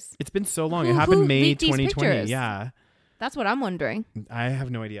 years. It's been so long. It happened May leaked these 2020. pictures? Yeah. That's what I'm wondering. I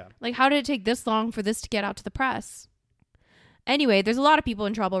have no idea. Like, how did it take this long for this to get out to the press? Anyway, there's a lot of people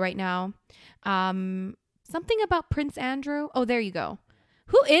in trouble right now. Something about Prince Andrew. Oh, there you go.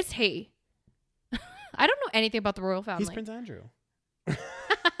 Who is he? I don't know anything about the royal family. He's Prince Andrew.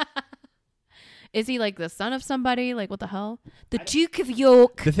 Is he like the son of somebody? Like, what the hell? The Duke of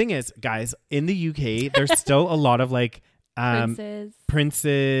York. The thing is, guys, in the UK, there's still a lot of like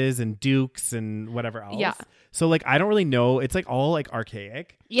princes and dukes and whatever else. Yeah. So like, I don't really know. It's like all like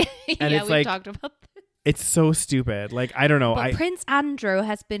archaic. Yeah. And yeah, it's we like, talked about this. It's so stupid. Like, I don't know. But Prince Andrew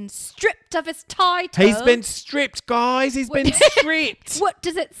has been stripped of his title. He's been stripped, guys. He's been stripped. What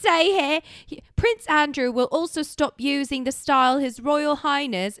does it say here? Prince Andrew will also stop using the style His Royal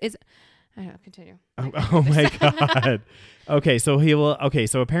Highness is... I don't know, continue. Oh my God. Okay, so he will... Okay,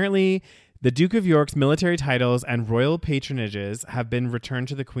 so apparently the Duke of York's military titles and royal patronages have been returned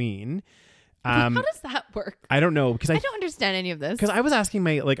to the Queen. How does that work? I don't know. Because I don't understand any of this. Because I was asking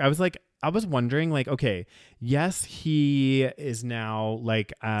I was wondering, like, okay, yes, he is now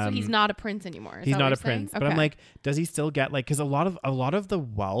like, so he's not a prince anymore. He's not a prince, but I'm like, does he still get like, because a lot of the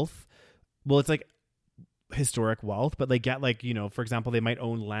wealth, well, it's like historic wealth, but they get like, you know, for example, they might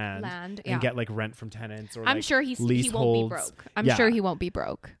own land and get like rent from tenants, or I'm sure he won't be broke. I'm sure he won't be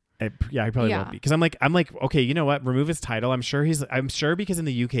broke. He probably won't be, because I'm like, okay, you know what? Remove his title. I'm sure because in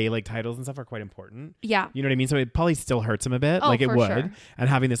the UK, like titles and stuff are quite important. Yeah, you know what I mean. So it probably still hurts him a bit, like it would, sure. And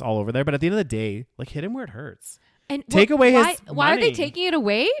having this all over there. But at the end of the day, like hit him where it hurts. And take away his money. Why are they taking it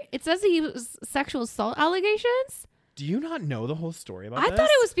away? It says he was sexual assault allegations. Do you not know the whole story about this? I thought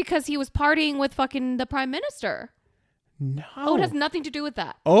it was because he was partying with fucking the prime minister. No. Oh, it has nothing to do with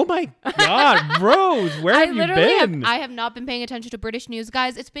that. Oh my God, Rose, where have you been? I have not been paying attention to British news,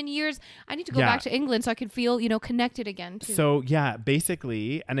 guys. It's been years. I need to go back to England so I can feel, connected again. So yeah,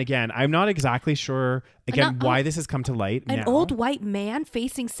 basically, and again, I'm not exactly sure why this has come to light. An old white man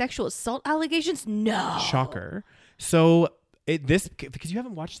facing sexual assault allegations? No. Shocker. So because you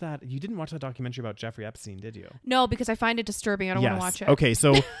haven't watched that, you didn't watch that documentary about Jeffrey Epstein, did you? No, because I find it disturbing. I don't want to watch it. Okay,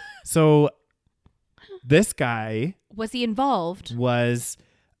 so this guy... Was he involved?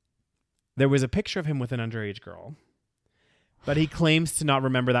 There was a picture of him with an underage girl, but he claims to not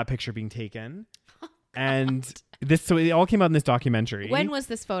remember that picture being taken. So it all came out in this documentary. When was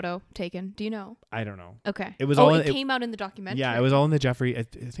this photo taken? Do you know? I don't know. Okay. It was came out in the documentary. Yeah, it was all in the Jeffrey. I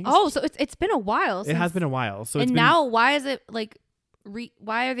think so it's been a while. It has been a while. So now why is it like?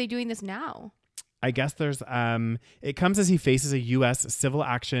 Why are they doing this now? I guess there's it comes as he faces a U.S. civil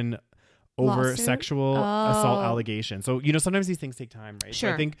action over lawsuit? Sexual assault allegations. So, sometimes these things take time, right? Sure.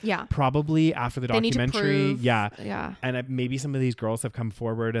 So I think probably after the documentary, yeah. And maybe some of these girls have come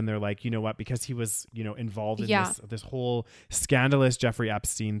forward and they're like, you know what, because he was, involved in this whole scandalous Jeffrey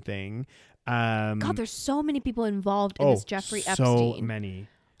Epstein thing. God, there's so many people involved in this Jeffrey Epstein. So many.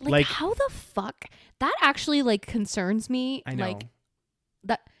 Like how the fuck? That actually like concerns me. I know. Like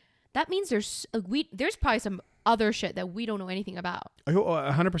that means there's probably some other shit that we don't know anything about.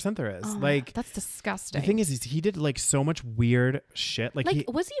 100% there is. Like that's disgusting. The thing is he did like so much weird shit. Like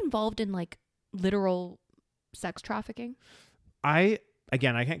was he involved in like literal sex trafficking? I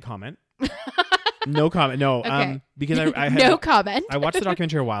can't comment. No comment. No. Okay. Because I had no comment. I watched the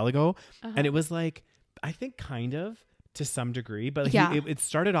documentary a while ago, and it was like, I think kind of to some degree, but it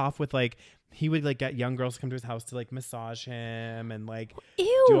started off with like, he would like get young girls to come to his house to like massage him and like do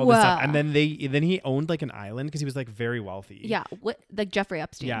all this stuff. And then he owned like an island because he was like very wealthy. Yeah. What, like Jeffrey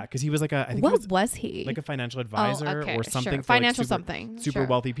Epstein? Yeah. Because he was like what was he? Like a financial advisor or something. Sure. For financial like something. Super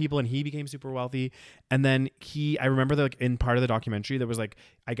wealthy people. And he became super wealthy. And then I remember that like in part of the documentary, there was like,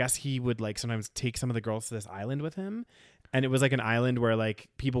 I guess he would like sometimes take some of the girls to this island with him. And it was like an island where like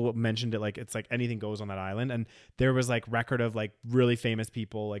people mentioned it, like it's like anything goes on that island. And there was like record of like really famous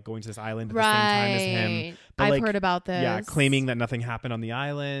people like going to this island at the same time as him. But, I've like, heard about this. Yeah, claiming that nothing happened on the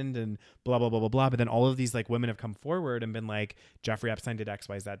island and blah, blah, blah, blah, blah. But then all of these like women have come forward and been like, Jeffrey Epstein did X,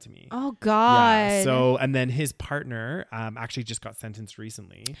 Y, Z to me. Oh, God. Yeah, so, and then his partner actually just got sentenced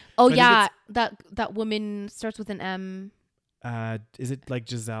recently. Oh, so yeah. That woman starts with an M. Is it like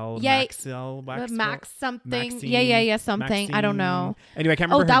Giselle Maxwell? Max something. Maxine, yeah, something. Maxine. I don't know. Anyway, I can't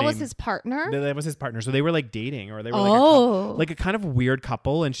remember her that name. was his partner? That was his partner. So they were like dating, or they were like a kind of weird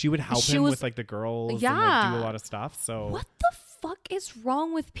couple, and she would help him with like the girls and like do a lot of stuff. So what the fuck is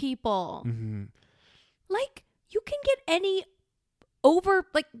wrong with people? Mm-hmm. Like, you can get any over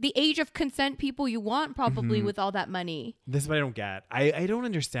like the age of consent people you want probably with all that money. This is what I don't get. I don't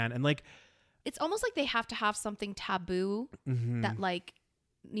understand. And like, it's almost like they have to have something taboo that like,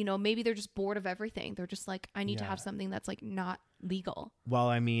 you know, maybe they're just bored of everything. They're just like, I need to have something that's like not legal. Well,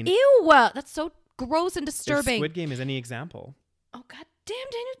 I mean, ew, that's so gross and disturbing. Squid Game is any example. Oh, god damn,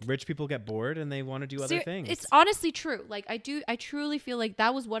 Daniel. Rich people get bored and they want to do other things. It's honestly true. Like I truly feel like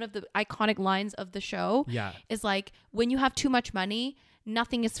that was one of the iconic lines of the show. Yeah. Is like, when you have too much money,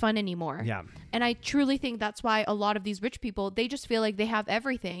 nothing is fun anymore. Yeah. And I truly think that's why a lot of these rich people, they just feel like they have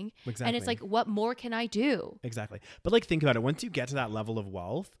everything. Exactly. And it's like, what more can I do? Exactly. But like, think about it. Once you get to that level of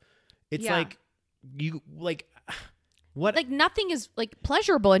wealth, it's like you like what, like nothing is like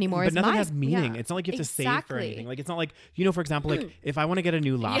pleasurable anymore. But nothing has meaning. It's not like you have to exactly. save for anything. Like, it's not like, you know, for example, like if I want to get a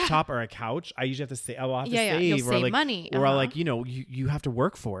new laptop or a couch, I usually have to say, I'll have to save, you'll or save like money. Or like, you know, you have to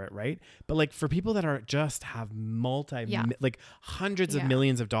work for it, right? But like for people that are just have like hundreds of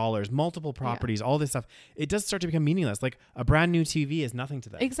millions of dollars, multiple properties, all this stuff, it does start to become meaningless. Like a brand new TV is nothing to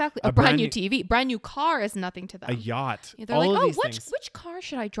them. Exactly. A brand new TV, brand new car is nothing to them. A yacht. They're all like, of oh, these which car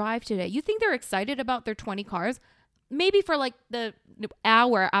should I drive today? You think they're excited about their 20 cars? Maybe for like the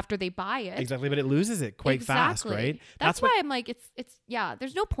hour after they buy it. Exactly, but it loses it quite fast, right? That's why I'm like, it's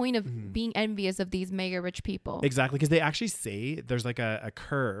there's no point of being envious of these mega rich people. Exactly, because they actually say there's like a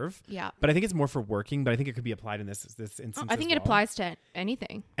curve. Yeah. But I think it's more for working, but I think it could be applied in this instance. I think it applies to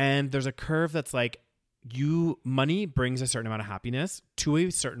anything. And there's a curve that's like, money brings a certain amount of happiness to a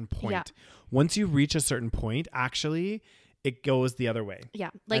certain point. Yeah. Once you reach a certain point, actually, it goes the other way. Yeah.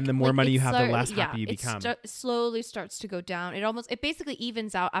 Like, and the more money you have, the less happy you become. It slowly starts to go down. It basically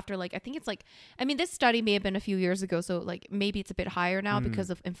evens out after like, I think it's like, I mean, this study may have been a few years ago. So like maybe it's a bit higher now because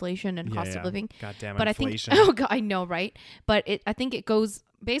of inflation and cost of living. God damn but inflation. I think, oh God, I know, right? But I think it goes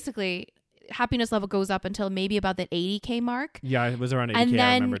basically, happiness level goes up until maybe about the 80K mark. Yeah, it was around 80K. And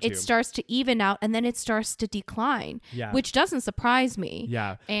I then it starts to even out, and then it starts to decline. Yeah. Which doesn't surprise me.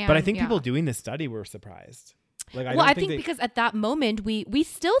 Yeah. But I think people doing this study were surprised. Like, I think because at that moment we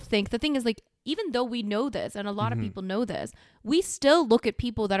still think, the thing is like, even though we know this and a lot of people know this, we still look at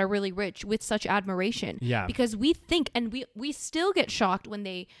people that are really rich with such admiration. Yeah. Because we think, and we still get shocked when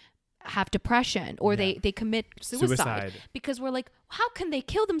they have depression or they commit suicide because we're like, how can they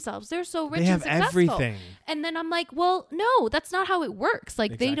kill themselves? They're so rich and successful. Everything. And then I'm like, well, no, that's not how it works.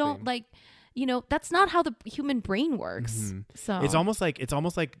 Like they don't like, you know, that's not how the human brain works. So it's almost like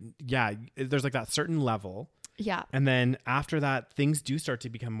there's like that certain level. Yeah. And then after that, things do start to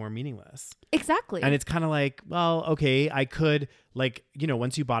become more meaningless. Exactly. And it's kind of like, well, okay, I could, like, you know,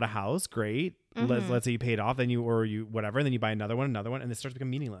 once you bought a house, great. Let's say you paid off, then you whatever, and then you buy another one, and it starts to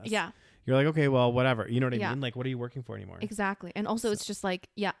become meaningless. Yeah. You're like, okay, well, whatever. You know what I mean? Like, what are you working for anymore? Exactly. And also it's just like,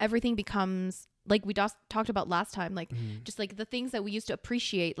 everything becomes like we talked about last time, like just like the things that we used to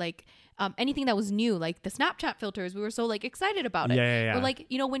appreciate, like anything that was new, like the Snapchat filters, we were so like excited about it. Yeah. Or like,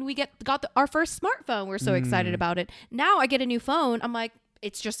 you know, when we got our first smartphone, we're so excited about it. Now I get a new phone, I'm like,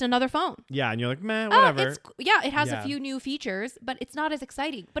 it's just another phone. Yeah, and you're like, man, whatever. It has a few new features, but it's not as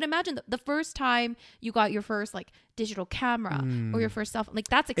exciting. But imagine the first time you got your first like digital camera or your first cell phone, like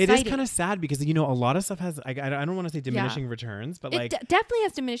that's exciting. It is kind of sad because, you know, a lot of stuff has, I don't want to say diminishing returns, but like definitely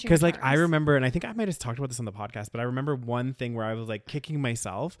has diminishing returns. Because like I remember, and I think I might have talked about this on the podcast, but I remember one thing where I was like kicking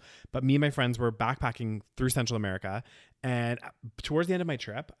myself, but me and my friends were backpacking through Central America. And towards the end of my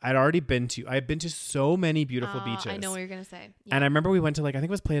trip, I had been to so many beautiful beaches. I know what you're going to say. Yeah. And I remember we went to like, I think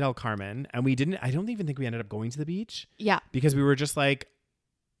it was Playa del Carmen, and I don't even think we ended up going to the beach. Yeah. Because we were just like,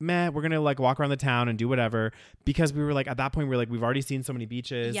 meh, we're going to like walk around the town and do whatever. Because we were like, at that point, we were like, we've already seen so many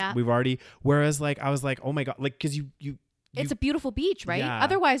beaches. Yeah. Whereas like, I was like, oh my God, like, cause it's a beautiful beach, right? Yeah.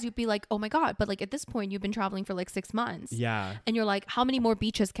 Otherwise, you'd be like, oh my God. But like at this point, you've been traveling for like 6 months. Yeah. And you're like, how many more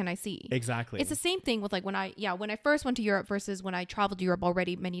beaches can I see? Exactly. It's the same thing with like when I first went to Europe versus when I traveled to Europe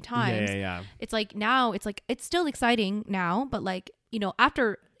already many times. Yeah. It's like now, it's still exciting now, but like, you know,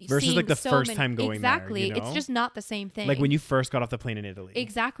 after versus like the first time going there, you know? It's just not the same thing. Like when you first got off the plane in Italy.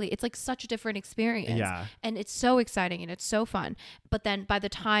 Exactly. It's like such a different experience. Yeah. And it's so exciting and it's so fun. But then by the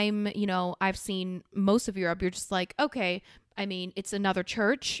time, you know, I've seen most of Europe, you're just like, okay, I mean, it's another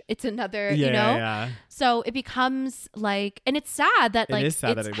church. It's another, you know? Yeah. So it becomes like, and it's sad that like, it is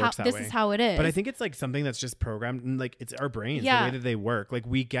sad that it works that way. This is how it is. But I think it's like something that's just programmed, and like it's our brains, the way that they work. Like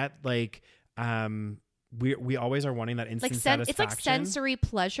we get like, we always are wanting that instant satisfaction. It's like sensory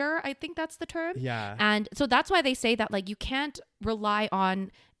pleasure. I think that's the term. Yeah. And so that's why they say that like you can't rely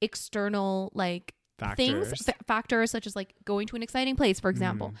on external like factors such as like going to an exciting place, for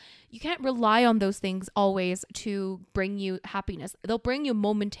example. Mm. You can't rely on those things always to bring you happiness. They'll bring you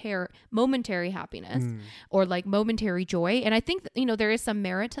momentary happiness or like momentary joy. And I think, you know, there is some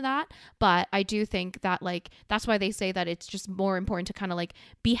merit to that, but I do think that like, that's why they say that it's just more important to kind of like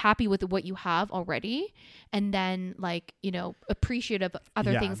be happy with what you have already. And then like, you know, appreciative of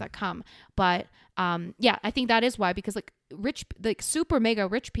other things that come. But yeah, I think that is why, because like like super mega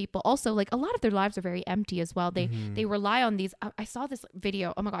rich people also, like a lot of their lives are very empty as well. They rely on these. I saw this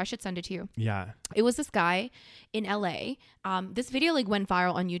video. Oh my God, I should send it to you. Yeah. It was this guy in LA. This video like went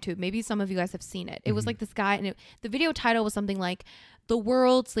viral on YouTube. Maybe some of you guys have seen it. It was like this guy, and the video title was something like the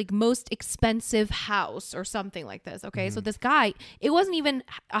world's like most expensive house or something like this. Okay. So this guy, it wasn't even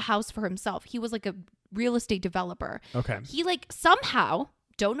a house for himself. He was like a real estate developer. Okay. He like somehow,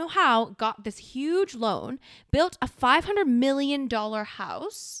 don't know how, got this huge loan, built a $500 million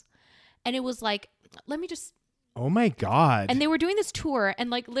house. And it was like, let me just. Oh my God. And they were doing this tour, and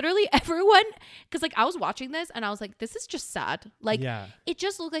like literally everyone, because like I was watching this and I was like, this is just sad. Like it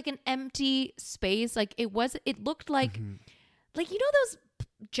just looked like an empty space. Like it looked like, like, you know, those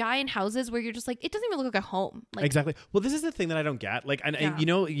giant houses where you're just like, it doesn't even look like a home. Like, exactly. Well, this is the thing that I don't get. Like, and you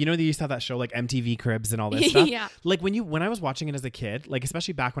know, they used to have that show like MTV Cribs and all this stuff. Yeah. Like when I was watching it as a kid, like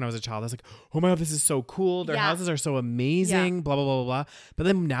especially back when I was a child, I was like, oh my God, this is so cool. Their houses are so amazing. Blah blah blah blah blah. But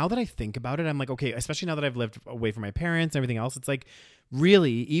then now that I think about it, I'm like, okay, especially now that I've lived away from my parents and everything else, it's like,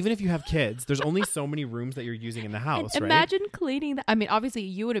 really, even if you have kids, there's only so many rooms that you're using in the house, right? Imagine cleaning that. I mean, obviously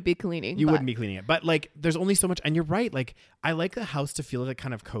you wouldn't be cleaning. You wouldn't be cleaning it. But like, there's only so much. And you're right. Like, I like the house to feel like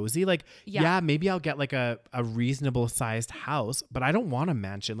kind of cozy. Like, yeah, maybe I'll get like a reasonable sized house, but I don't want a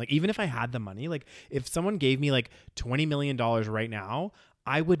mansion. Like, even if I had the money, like if someone gave me like $20 million right now,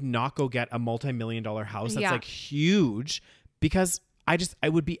 I would not go get a multi-million-dollar house that's like huge, because I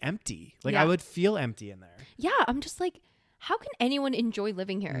would be empty. Like I would feel empty in there. Yeah. I'm just like, how can anyone enjoy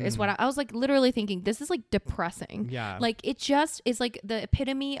living here is what I was like literally thinking. This is like depressing. Yeah. Like it just is like the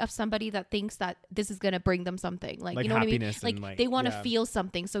epitome of somebody that thinks that this is going to bring them something. Like you know what I mean? Like they want to feel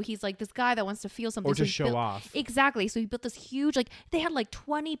something. So he's like this guy that wants to feel something. Or to show off. Exactly. So he built this huge, like they had like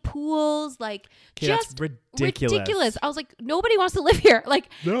 20 pools, like just that's ridiculous. I was like, nobody wants to live here. Like,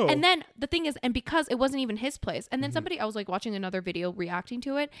 no. And then the thing is, and because it wasn't even his place. And then I was like watching another video reacting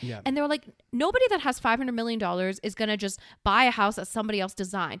to it. Yeah. And they were like, nobody that has $500 million is going to just buy a house that somebody else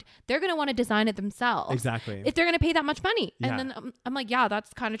designed. They're going to want to design it themselves. Exactly. If they're going to pay that much money. Yeah. And then I'm like, yeah,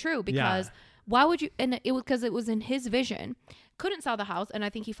 that's kind of true, because why would you? And it was because it was in his vision. Couldn't sell the house, and I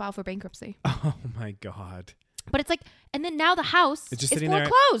think he filed for bankruptcy. Oh my God. But it's like, and then now the house is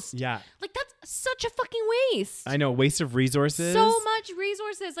foreclosed. Yeah. Like that's such a fucking waste. I know, waste of resources. So much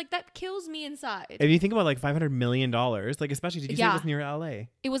resources. Like that kills me inside. If you think about like $500 million, like especially, did you say it was near LA?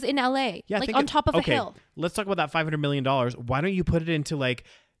 It was in LA. Yeah. Like on top of a hill. Let's talk about that $500 million. Why don't you put it into like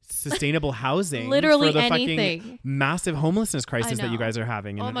sustainable housing? Literally for the anything. Fucking massive homelessness crisis that you guys are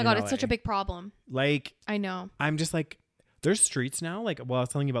having. Oh my God, it's such a big problem. Like, I know. I'm just like, there's streets now. Like, well, I was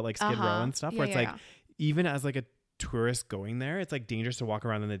telling you about like Skid Row and stuff, where it's like, even as like a tourist going there, it's like dangerous to walk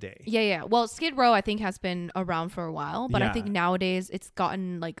around in the day. Yeah. Well, Skid Row I think has been around for a while, but I think nowadays it's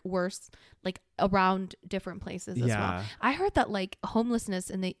gotten like worse, like around different places as well. I heard that like homelessness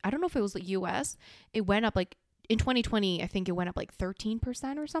I don't know if it was the US, it went up like in 2020, I think it went up like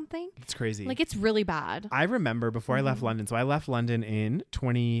 13% or something. It's crazy. Like it's really bad. I remember before I left London. So I left London in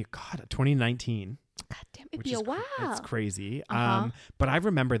 2019. God damn, it'd be a while. It's crazy. But I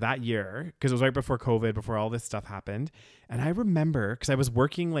remember that year, because it was right before COVID, before all this stuff happened. And I remember, because I was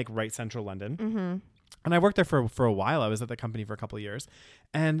working like right central London. And I worked there for a while. I was at the company for a couple of years.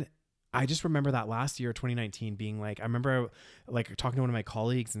 And I just remember that last year, 2019, being like, I remember like talking to one of my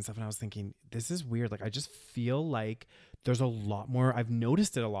colleagues and stuff, and I was thinking, this is weird. Like, I just feel like there's a lot more. I've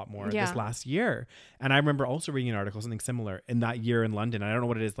noticed it a lot more this last year. And I remember also reading an article, something similar in that year in London. I don't know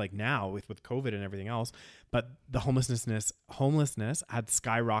what it is like now with COVID and everything else, but the homelessness had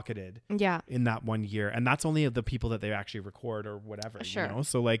skyrocketed in that one year. And that's only of the people that they actually record or whatever, you know?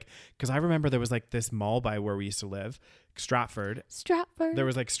 So like, because I remember there was like this mall by where we used to live, Stratford. There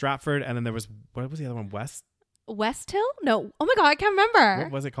was like Stratford, and then there was, what was the other one? West Hill? No. Oh my God, I can't remember.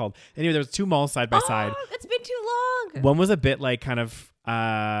 What was it called? Anyway, there was two malls side by side. It's been too long. One was a bit like kind of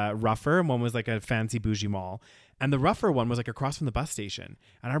rougher, and one was like a fancy bougie mall. And the rougher one was like across from the bus station.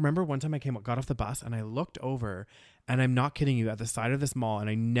 And I remember one time I got off the bus, and I looked over, and I'm not kidding you, at the side of this mall, and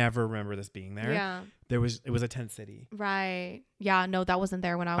I never remember this being there. Yeah. It was a tent city. Right. Yeah, no, that wasn't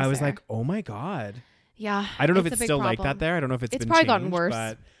there when I was there. I was like, oh my God. Yeah. I don't know if it's still like that there. I don't know if it's been probably changed, gotten worse.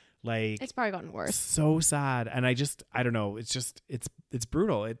 But Like, it's probably gotten worse. So sad. And I don't know. It's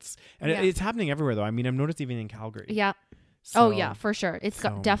brutal. It's happening everywhere though. I mean, I've noticed even in Calgary. Yeah. So, oh yeah, for sure. It's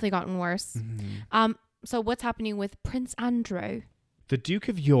definitely gotten worse. Mm-hmm. So what's happening with Prince Andrew? The Duke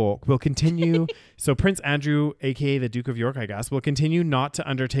of York will continue. So Prince Andrew, aka the Duke of York, I guess, will continue not to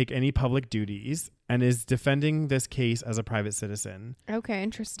undertake any public duties and is defending this case as a private citizen. Okay,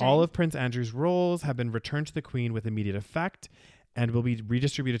 interesting. All of Prince Andrew's roles have been returned to the Queen with immediate effect and will be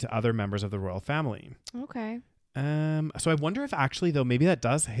redistributed to other members of the royal family. Okay. So I wonder if actually though maybe that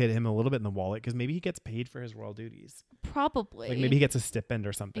does hit him a little bit in the wallet because maybe he gets paid for his royal duties. Probably. Like maybe he gets a stipend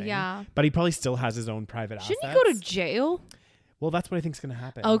or something. Yeah. But he probably still has his own private assets. Shouldn't he go to jail? Well, that's what I think is going to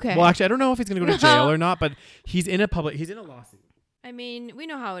happen. Okay. Well, actually, I don't know if he's going to go to jail or not, but he's in a lawsuit. I mean, we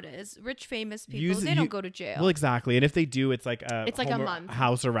know how it is. Rich, famous people, they don't go to jail. Well, exactly. And if they do, it's like a month.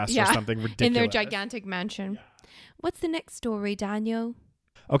 house arrest or something ridiculous. In their gigantic mansion. Yeah. What's the next story, Daniel?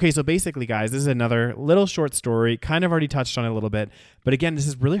 Okay, so basically, guys, this is another little short story. Kind of already touched on it a little bit. But again, this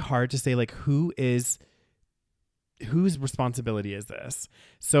is really hard to say, like, whose responsibility is this?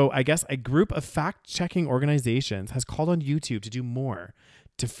 So I guess a group of fact-checking organizations has called on YouTube to do more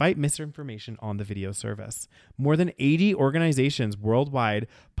to fight misinformation on the video service. More than 80 organizations worldwide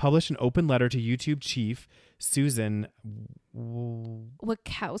published an open letter to YouTube chief Susan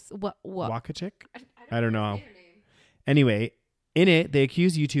Wojcicki? I don't know. Anyway, in it, they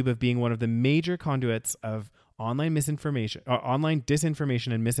accuse YouTube of being one of the major conduits of online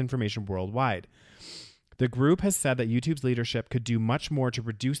disinformation and misinformation worldwide. The group has said that YouTube's leadership could do much more to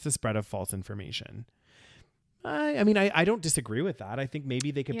reduce the spread of false information. I mean, I don't disagree with that. I think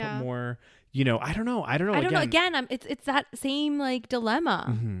maybe they could put more, I don't know. Again, it's that same like dilemma.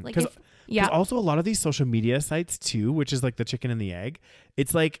 Mm-hmm. Like, because also a lot of these social media sites too, which is like the chicken and the egg.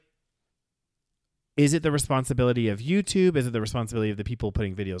 It's like, is it the responsibility of YouTube? Is it the responsibility of the people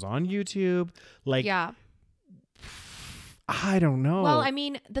putting videos on YouTube? Like, yeah. I don't know. Well, I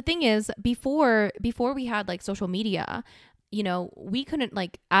mean, the thing is, before we had like social media, we couldn't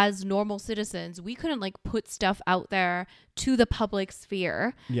like, as normal citizens, we couldn't like put stuff out there to the public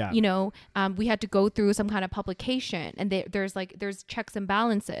sphere. Yeah. We had to go through some kind of publication, and there's checks and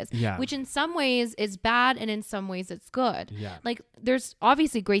balances. Yeah. Which in some ways is bad, and in some ways it's good. Yeah. Like there's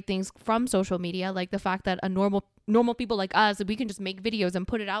obviously great things from social media, like the fact that a normal people like us, we can just make videos and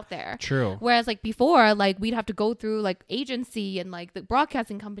put it out there. True. Whereas like before, like we'd have to go through like agency and like the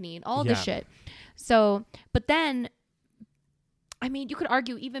broadcasting company and all this shit. So, but then, I mean, you could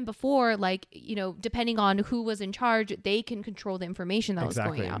argue even before, like, depending on who was in charge, they can control the information that was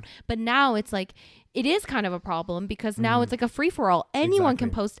going out. But now it's like, it is kind of a problem because now it's like a free-for-all. Anyone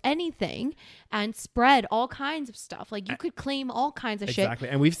can post anything and spread all kinds of stuff. Like, you could claim all kinds of shit. Exactly.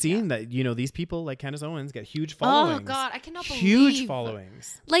 And we've seen that, these people like Candace Owens get huge followings. Oh, God. I cannot believe. Huge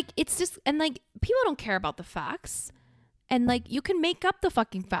followings. Like, it's just, and like, people don't care about the facts. And like, you can make up the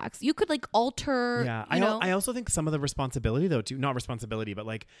fucking facts. You could like alter. Yeah. I also think some of the responsibility though, too, not responsibility, but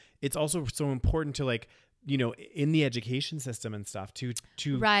like, it's also so important to like, in the education system and stuff to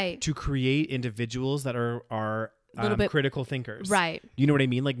create individuals that are critical thinkers. Right. You know what I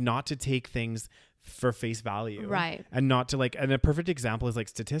mean? Like, not to take things for face value. Right. And not to like, and a perfect example is like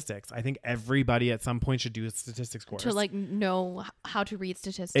statistics. I think everybody at some point should do a statistics course. To like know how to read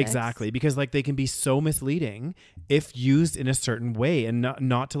statistics. Exactly. Because like they can be so misleading if used in a certain way, and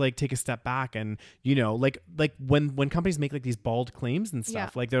not to like take a step back and, like when companies make like these bald claims and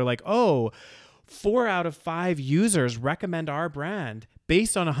stuff, like they're like, 4 out of 5 users recommend our brand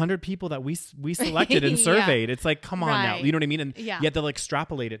based on 100 people that we selected and surveyed. It's like, come on now. You know what I mean? And yet they'll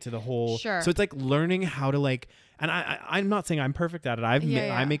extrapolate it to the whole. Sure. So it's like learning how to like, and I'm not saying I'm perfect at it.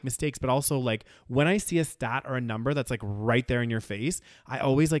 I make mistakes, but also like when I see a stat or a number that's like right there in your face, I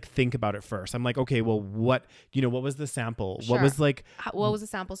always like think about it first. I'm like, okay, well, what was the sample? Sure. What was the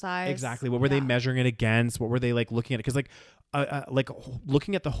sample size? Exactly. What were they measuring it against? What were they like looking at it? Because like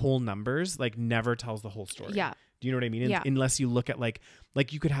looking at the whole numbers like never tells the whole story. Yeah. Do you know what I mean? Yeah. Unless you look at like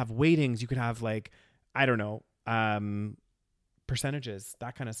you could have weightings, you could have like, I don't know, percentages,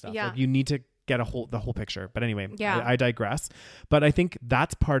 that kind of stuff. Yeah. Like you need to get the whole picture. But anyway, I digress. But I think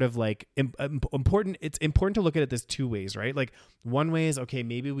that's part of like important. It's important to look at it this two ways, right? Like one way is, okay,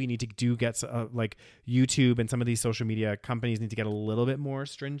 maybe we need to get like YouTube and some of these social media companies need to get a little bit more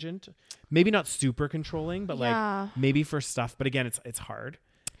stringent. Maybe not super controlling, but like maybe for stuff. But again, it's hard.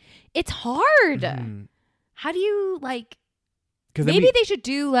 It's hard. Mm-hmm. How do you like? Maybe they should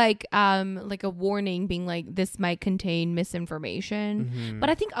do like a warning being like, this might contain misinformation. Mm-hmm.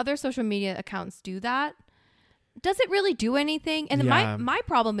 But I think other social media accounts do that. Does it really do anything? And my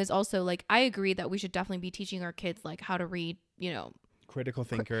problem is also like, I agree that we should definitely be teaching our kids like how to read, critical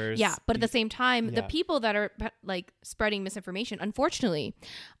thinkers. Yeah, but at the same time, the people that are like spreading misinformation, unfortunately,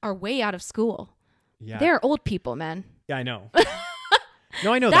 are way out of school. Yeah, they're old people, man. Yeah, I know.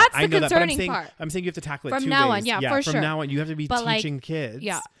 No, I know That's that. I know the concerning that. But part. I'm saying you have to tackle it from 2 now ways. on. Yeah, for from sure. now on, you have to be teaching kids.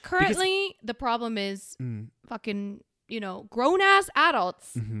 Yeah, currently the problem is fucking, grown ass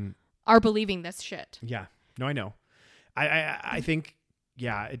adults are believing this shit. Yeah, no, I know. I think.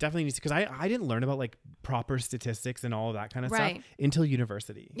 Yeah, it definitely needs to, because I didn't learn about like proper statistics and all of that kind of stuff until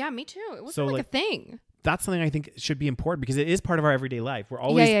university. Yeah, me too. It wasn't a thing. That's something I think should be important because it is part of our everyday life. We're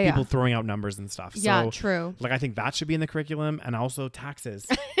always people throwing out numbers and stuff. Yeah, so, true. Like I think that should be in the curriculum, and also taxes.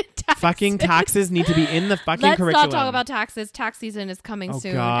 Fucking taxes need to be in the fucking curriculum. Let's not talk about taxes. Tax season is coming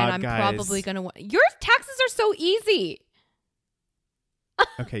soon, God, and I'm guys. probably gonna. Your taxes are so easy.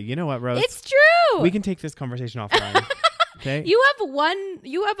 Okay, you know what, Rose? It's true. We can take this conversation offline. Okay. You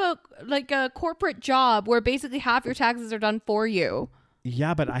have a corporate job where basically half your taxes are done for you.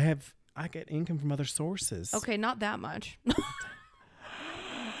 Yeah, but I get income from other sources. Okay, not that much.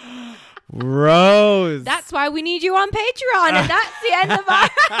 Rose. That's why we need you on Patreon, and that's the end of our.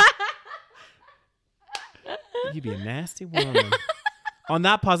 You'd be a nasty woman. On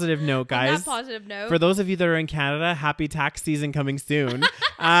that positive note, guys. For those of you that are in Canada, happy tax season coming soon.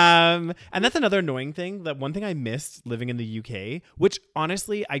 And that's another annoying thing. That one thing I missed living in the UK, which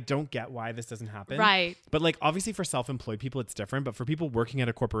honestly, I don't get why this doesn't happen. Right. But like, obviously for self-employed people, it's different. But for people working at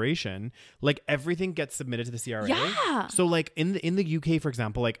a corporation, like everything gets submitted to the CRA. Yeah. So like in the UK, for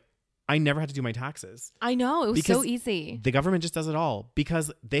example, like I never had to do my taxes. I know. It was so easy. The government just does it all because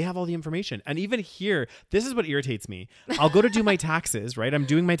they have all the information. And even here, this is what irritates me. I'll go to do my taxes, right? I'm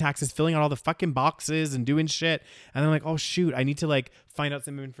doing my taxes, filling out all the fucking boxes and doing shit. And I'm like, oh, shoot, I need to like find out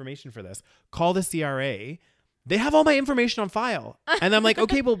some information for this. Call the CRA. They have all my information on file. And I'm like,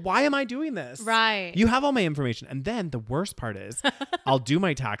 okay, well, why am I doing this? Right. You have all my information. And then the worst part is I'll do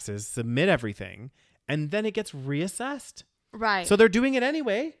my taxes, submit everything, and then it gets reassessed. Right. So they're doing it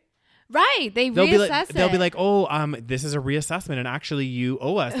anyway. Right. They'll reassess it. They'll be like, oh, this is a reassessment, and actually you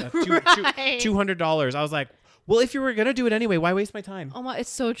owe us $200. I was like, well, if you were going to do it anyway, why waste my time? Oh my, it's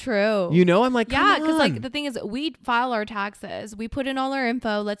so true. I'm like, yeah, because like the thing is, we file our taxes, we put in all our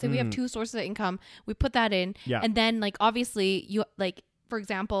info. Let's say we have 2 sources of income, we put that in, and then like obviously you like. For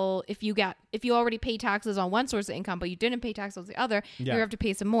example, if you already pay taxes on one source of income, but you didn't pay taxes on the other, you have to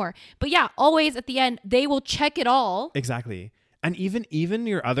pay some more. But yeah, always at the end, they will check it all. Exactly. And even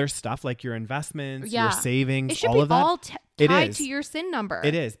your other stuff, like your investments, your savings, it should all be of that. all tied to your SIN number.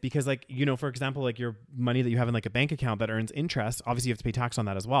 It is because like, for example, like your money that you have in like a bank account that earns interest, obviously you have to pay tax on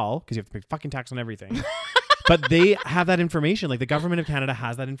that as well because you have to pay fucking tax on everything. But they have that information. Like the government of Canada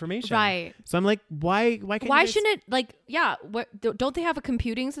has that information. Right. So I'm like, why shouldn't it like, don't they have a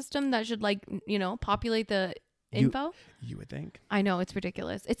computing system that should like, populate the info? You would think. I know, it's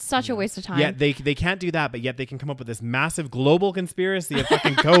ridiculous. It's such a waste of time. Yeah, they can't do that, but yet they can come up with this massive global conspiracy of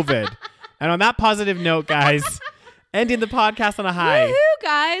fucking COVID. And on that positive note, guys, ending the podcast on a high. Woohoo,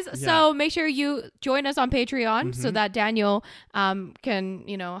 guys. Yeah. So make sure you join us on Patreon so that Daniel can,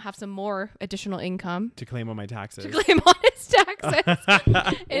 have some more additional income. To claim on my taxes. It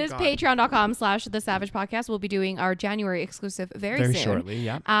is patreon.com/The Savage Podcast. We'll be doing our January exclusive very soon. Shortly,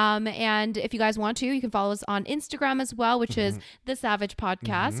 yeah. And if you guys want to, you can follow us on Instagram as well, which is The Savage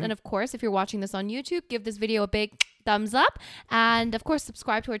Podcast. And of course, if you're watching this on YouTube, give this video a big thumbs up. And of course,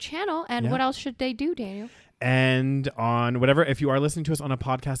 subscribe to our channel. And what else should they do, Daniel? And on whatever, if you are listening to us on a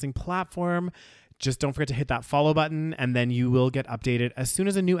podcasting platform, just don't forget to hit that follow button, and then you will get updated as soon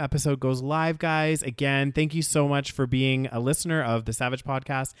as a new episode goes live, guys. Again, thank you so much for being a listener of the Savage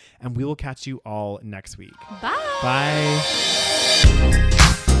Podcast, and we will catch you all next week. Bye. Bye.